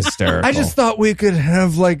being hysterical. I just thought we could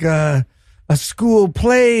have like a school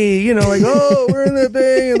play, we're in that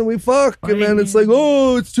thing and then we fuck and then it's like,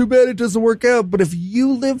 oh, it's too bad it doesn't work out. But if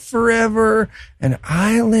you live forever and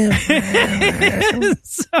I live forever.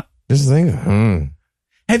 This thing.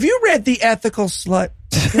 Have you read The Ethical Slut?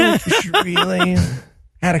 I feel like you should really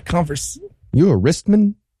had a conversation. You a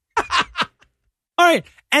wristman? All right.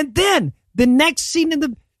 And then the next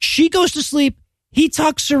scene she goes to sleep, he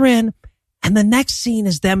tucks her in, and the next scene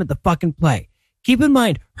is them at the fucking play. keep in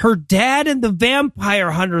mind, her dad and the vampire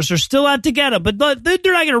hunters are still out to get him, but they're not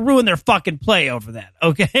going to ruin their fucking play over that,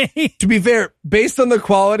 okay? To be fair, based on the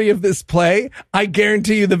quality of this play, I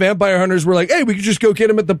guarantee you the vampire hunters were like, hey, we could just go get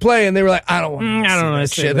him at the play. And they were like, I don't want to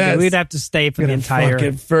see that shit. We'd have to stay for the entire...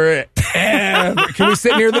 Can we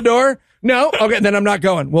sit near the door? No? Okay, then I'm not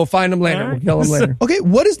going. We'll find him later. We'll kill him later. Okay,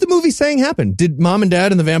 what is the movie saying happened? Did mom and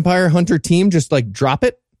dad and the vampire hunter team just like drop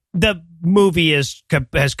it? The movie has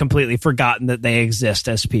completely forgotten that they exist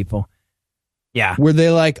as people. Yeah. Were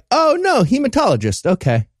they like, oh no, hematologist.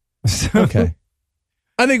 Okay. Okay.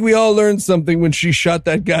 I think we all learned something when she shot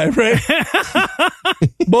that guy, right?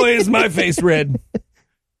 Boy, is my face red.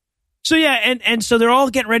 So yeah, and so they're all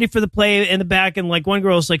getting ready for the play in the back, and like one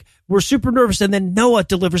girl's like, we're super nervous, and then Noah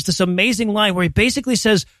delivers this amazing line where he basically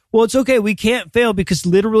says, well, it's okay, we can't fail because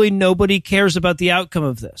literally nobody cares about the outcome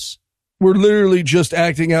of this. We're literally just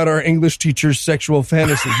acting out our English teacher's sexual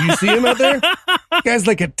fantasy. You see him out there? Guy's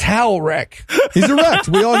like a towel wreck. He's erect.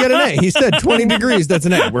 We all get an A. He said 20 degrees, that's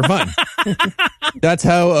an A. We're fine. That's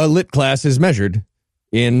how a lit class is measured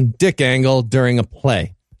in dick angle during a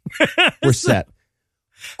play. We're set.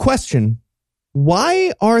 Question,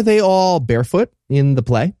 why are they all barefoot in the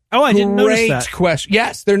play? Oh, I didn't notice that. Great question.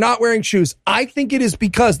 Yes, they're not wearing shoes. I think it is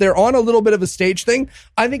because they're on a little bit of a stage thing.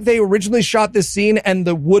 I think they originally shot this scene and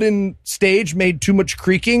the wooden stage made too much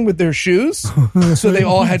creaking with their shoes. So they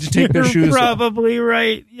all had to take their shoes off. Probably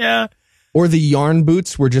right, yeah. Or the yarn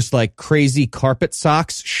boots were just like crazy carpet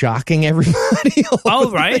socks shocking everybody. Oh,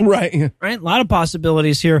 right. Right. Right. A lot of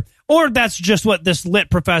possibilities here. Or that's just what this lit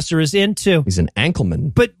professor is into. He's an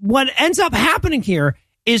ankleman. But what ends up happening here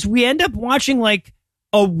is we end up watching like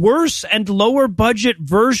a worse and lower budget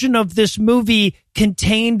version of this movie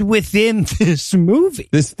contained within this movie.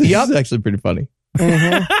 This is actually pretty funny.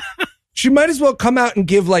 Mm-hmm. She might as well come out and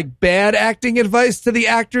give like bad acting advice to the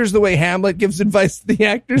actors the way Hamlet gives advice to the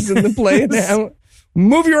actors in the play. And Hamlet.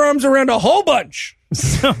 Move your arms around a whole bunch.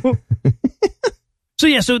 So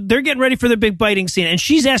yeah, so they're getting ready for the big biting scene, and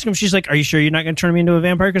she's asking him, she's like, are you sure you're not going to turn me into a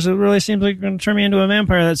vampire? Because it really seems like you're going to turn me into a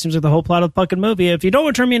vampire. That seems like the whole plot of the fucking movie. If you don't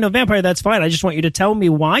want to turn me into a vampire, that's fine. I just want you to tell me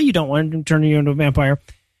why you don't want to turn you into a vampire.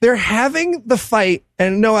 They're having the fight,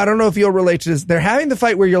 and no, I don't know if you'll relate to this. They're having the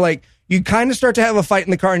fight where you're like, you kind of start to have a fight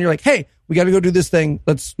in the car, and you're like, hey, we got to go do this thing.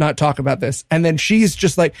 Let's not talk about this. And then she's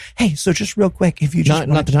just like, hey, so just real quick, if you just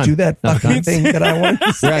want to do that fucking thing that I want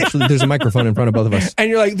to say. There's a microphone in front of both of us. And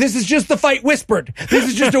you're like, this is just the fight whispered. This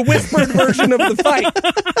is just a whispered version of the fight.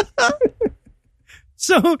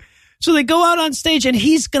 So they go out on stage, and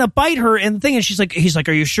he's going to bite her and the thing. And he's like,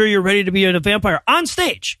 are you sure you're ready to be a vampire on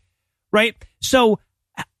stage? Right. So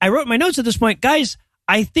I wrote in my notes at this point, guys,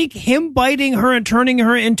 I think him biting her and turning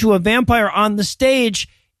her into a vampire on the stage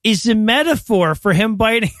is a metaphor for him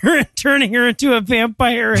biting her and turning her into a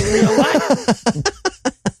vampire in real life.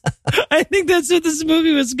 I think that's what this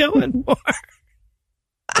movie was going for.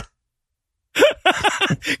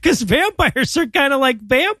 Because vampires are kind of like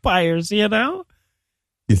vampires, you know?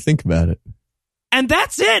 You think about it. And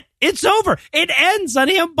that's it. It's over. It ends on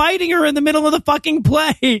him biting her in the middle of the fucking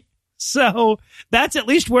play. So that's at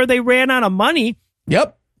least where they ran out of money.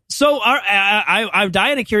 Yep. So I'm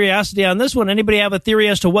dying of curiosity on this one. Anybody have a theory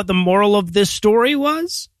as to what the moral of this story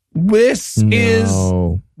was? This is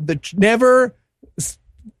the never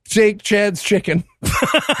take Chad's chicken.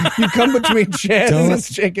 You come between Chad and his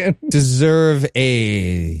chicken. Deserve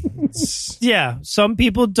AIDS. Yeah, some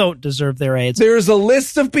people don't deserve their AIDS. There's a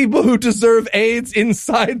list of people who deserve AIDS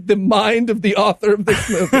inside the mind of the author of this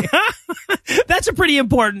movie. That's a pretty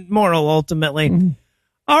important moral, ultimately. Mm-hmm.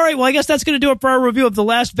 All right, well, I guess that's going to do it for our review of The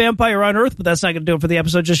Last Vampire on Earth, but that's not going to do it for the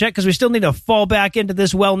episode just yet because we still need to fall back into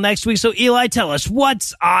this well next week. So, Eli, tell us,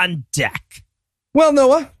 what's on deck? Well,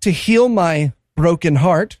 Noah, to heal my broken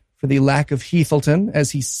heart for the lack of Heathleton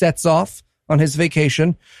as he sets off on his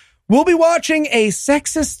vacation, we'll be watching a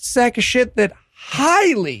sexist sack of shit that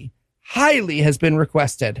highly has been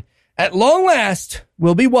requested. At long last,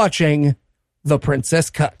 we'll be watching The Princess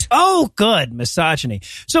Cut. Oh, good. Misogyny.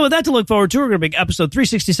 So with that to look forward to, we're going to bring episode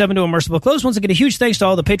 367 to a merciful close. Once again, a huge thanks to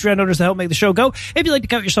all the Patreon donors that help make the show go. If you'd like to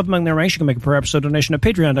count yourself among their ranks, you can make a per episode donation at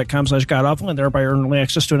patreon.com/godawful and thereby earn early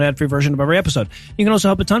access to an ad-free version of every episode. You can also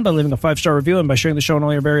help a ton by leaving a 5-star review and by sharing the show on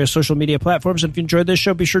all your various social media platforms. And if you enjoyed this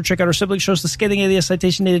show, be sure to check out our sibling shows, The Scathing Alias,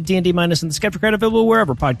 Citation Needed, D&D Minus, and The Skeptic Credit, available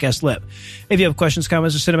wherever podcasts live. If you have questions,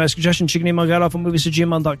 comments, or cinematic suggestions, you can email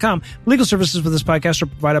godawfulmovies@gmail.com. Legal services for this podcast are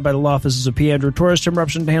provided by the law offices of P. Andrew Torres. Tim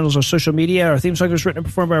Robson handles our social media. Our theme song was written and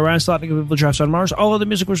performed by Ryan Slotnick of Evil Drafts on Mars. All of the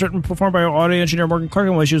music was written and performed by our audio engineer Morgan Clark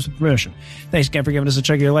and was used with permission. Thanks again for giving us a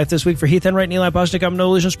chunk of your life this week. For Heath Enright and Eli Bosnick, I'm No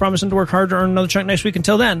Illusions, promising to work hard to earn another chunk next week.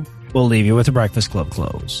 Until then, we'll leave you with a Breakfast Club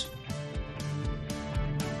close.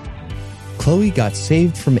 Chloe got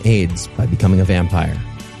saved from AIDS by becoming a vampire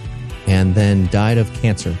and then died of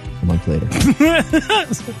cancer a month later.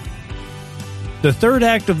 The third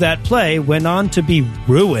act of that play went on to be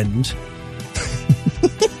ruined.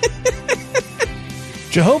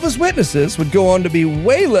 Jehovah's Witnesses would go on to be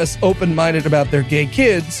way less open-minded about their gay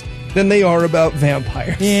kids than they are about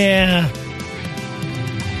vampires. Yeah.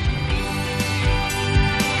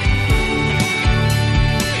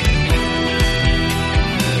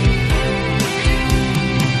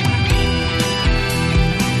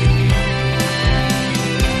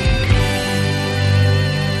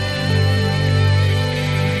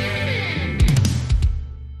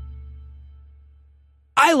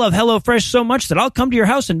 I love HelloFresh so much that I'll come to your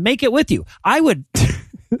house and make it with you. I would...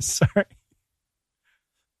 Sorry.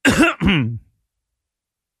 All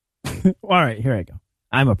right, here I go.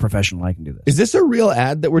 I'm a professional. I can do this. Is this a real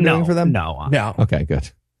ad that we're doing for them? No. No. Okay, good.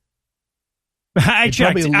 I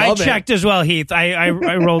checked as well, Heath. I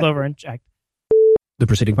rolled over and checked. The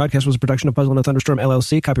preceding podcast was a production of Puzzle and a Thunderstorm,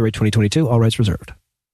 LLC. Copyright 2022. All rights reserved.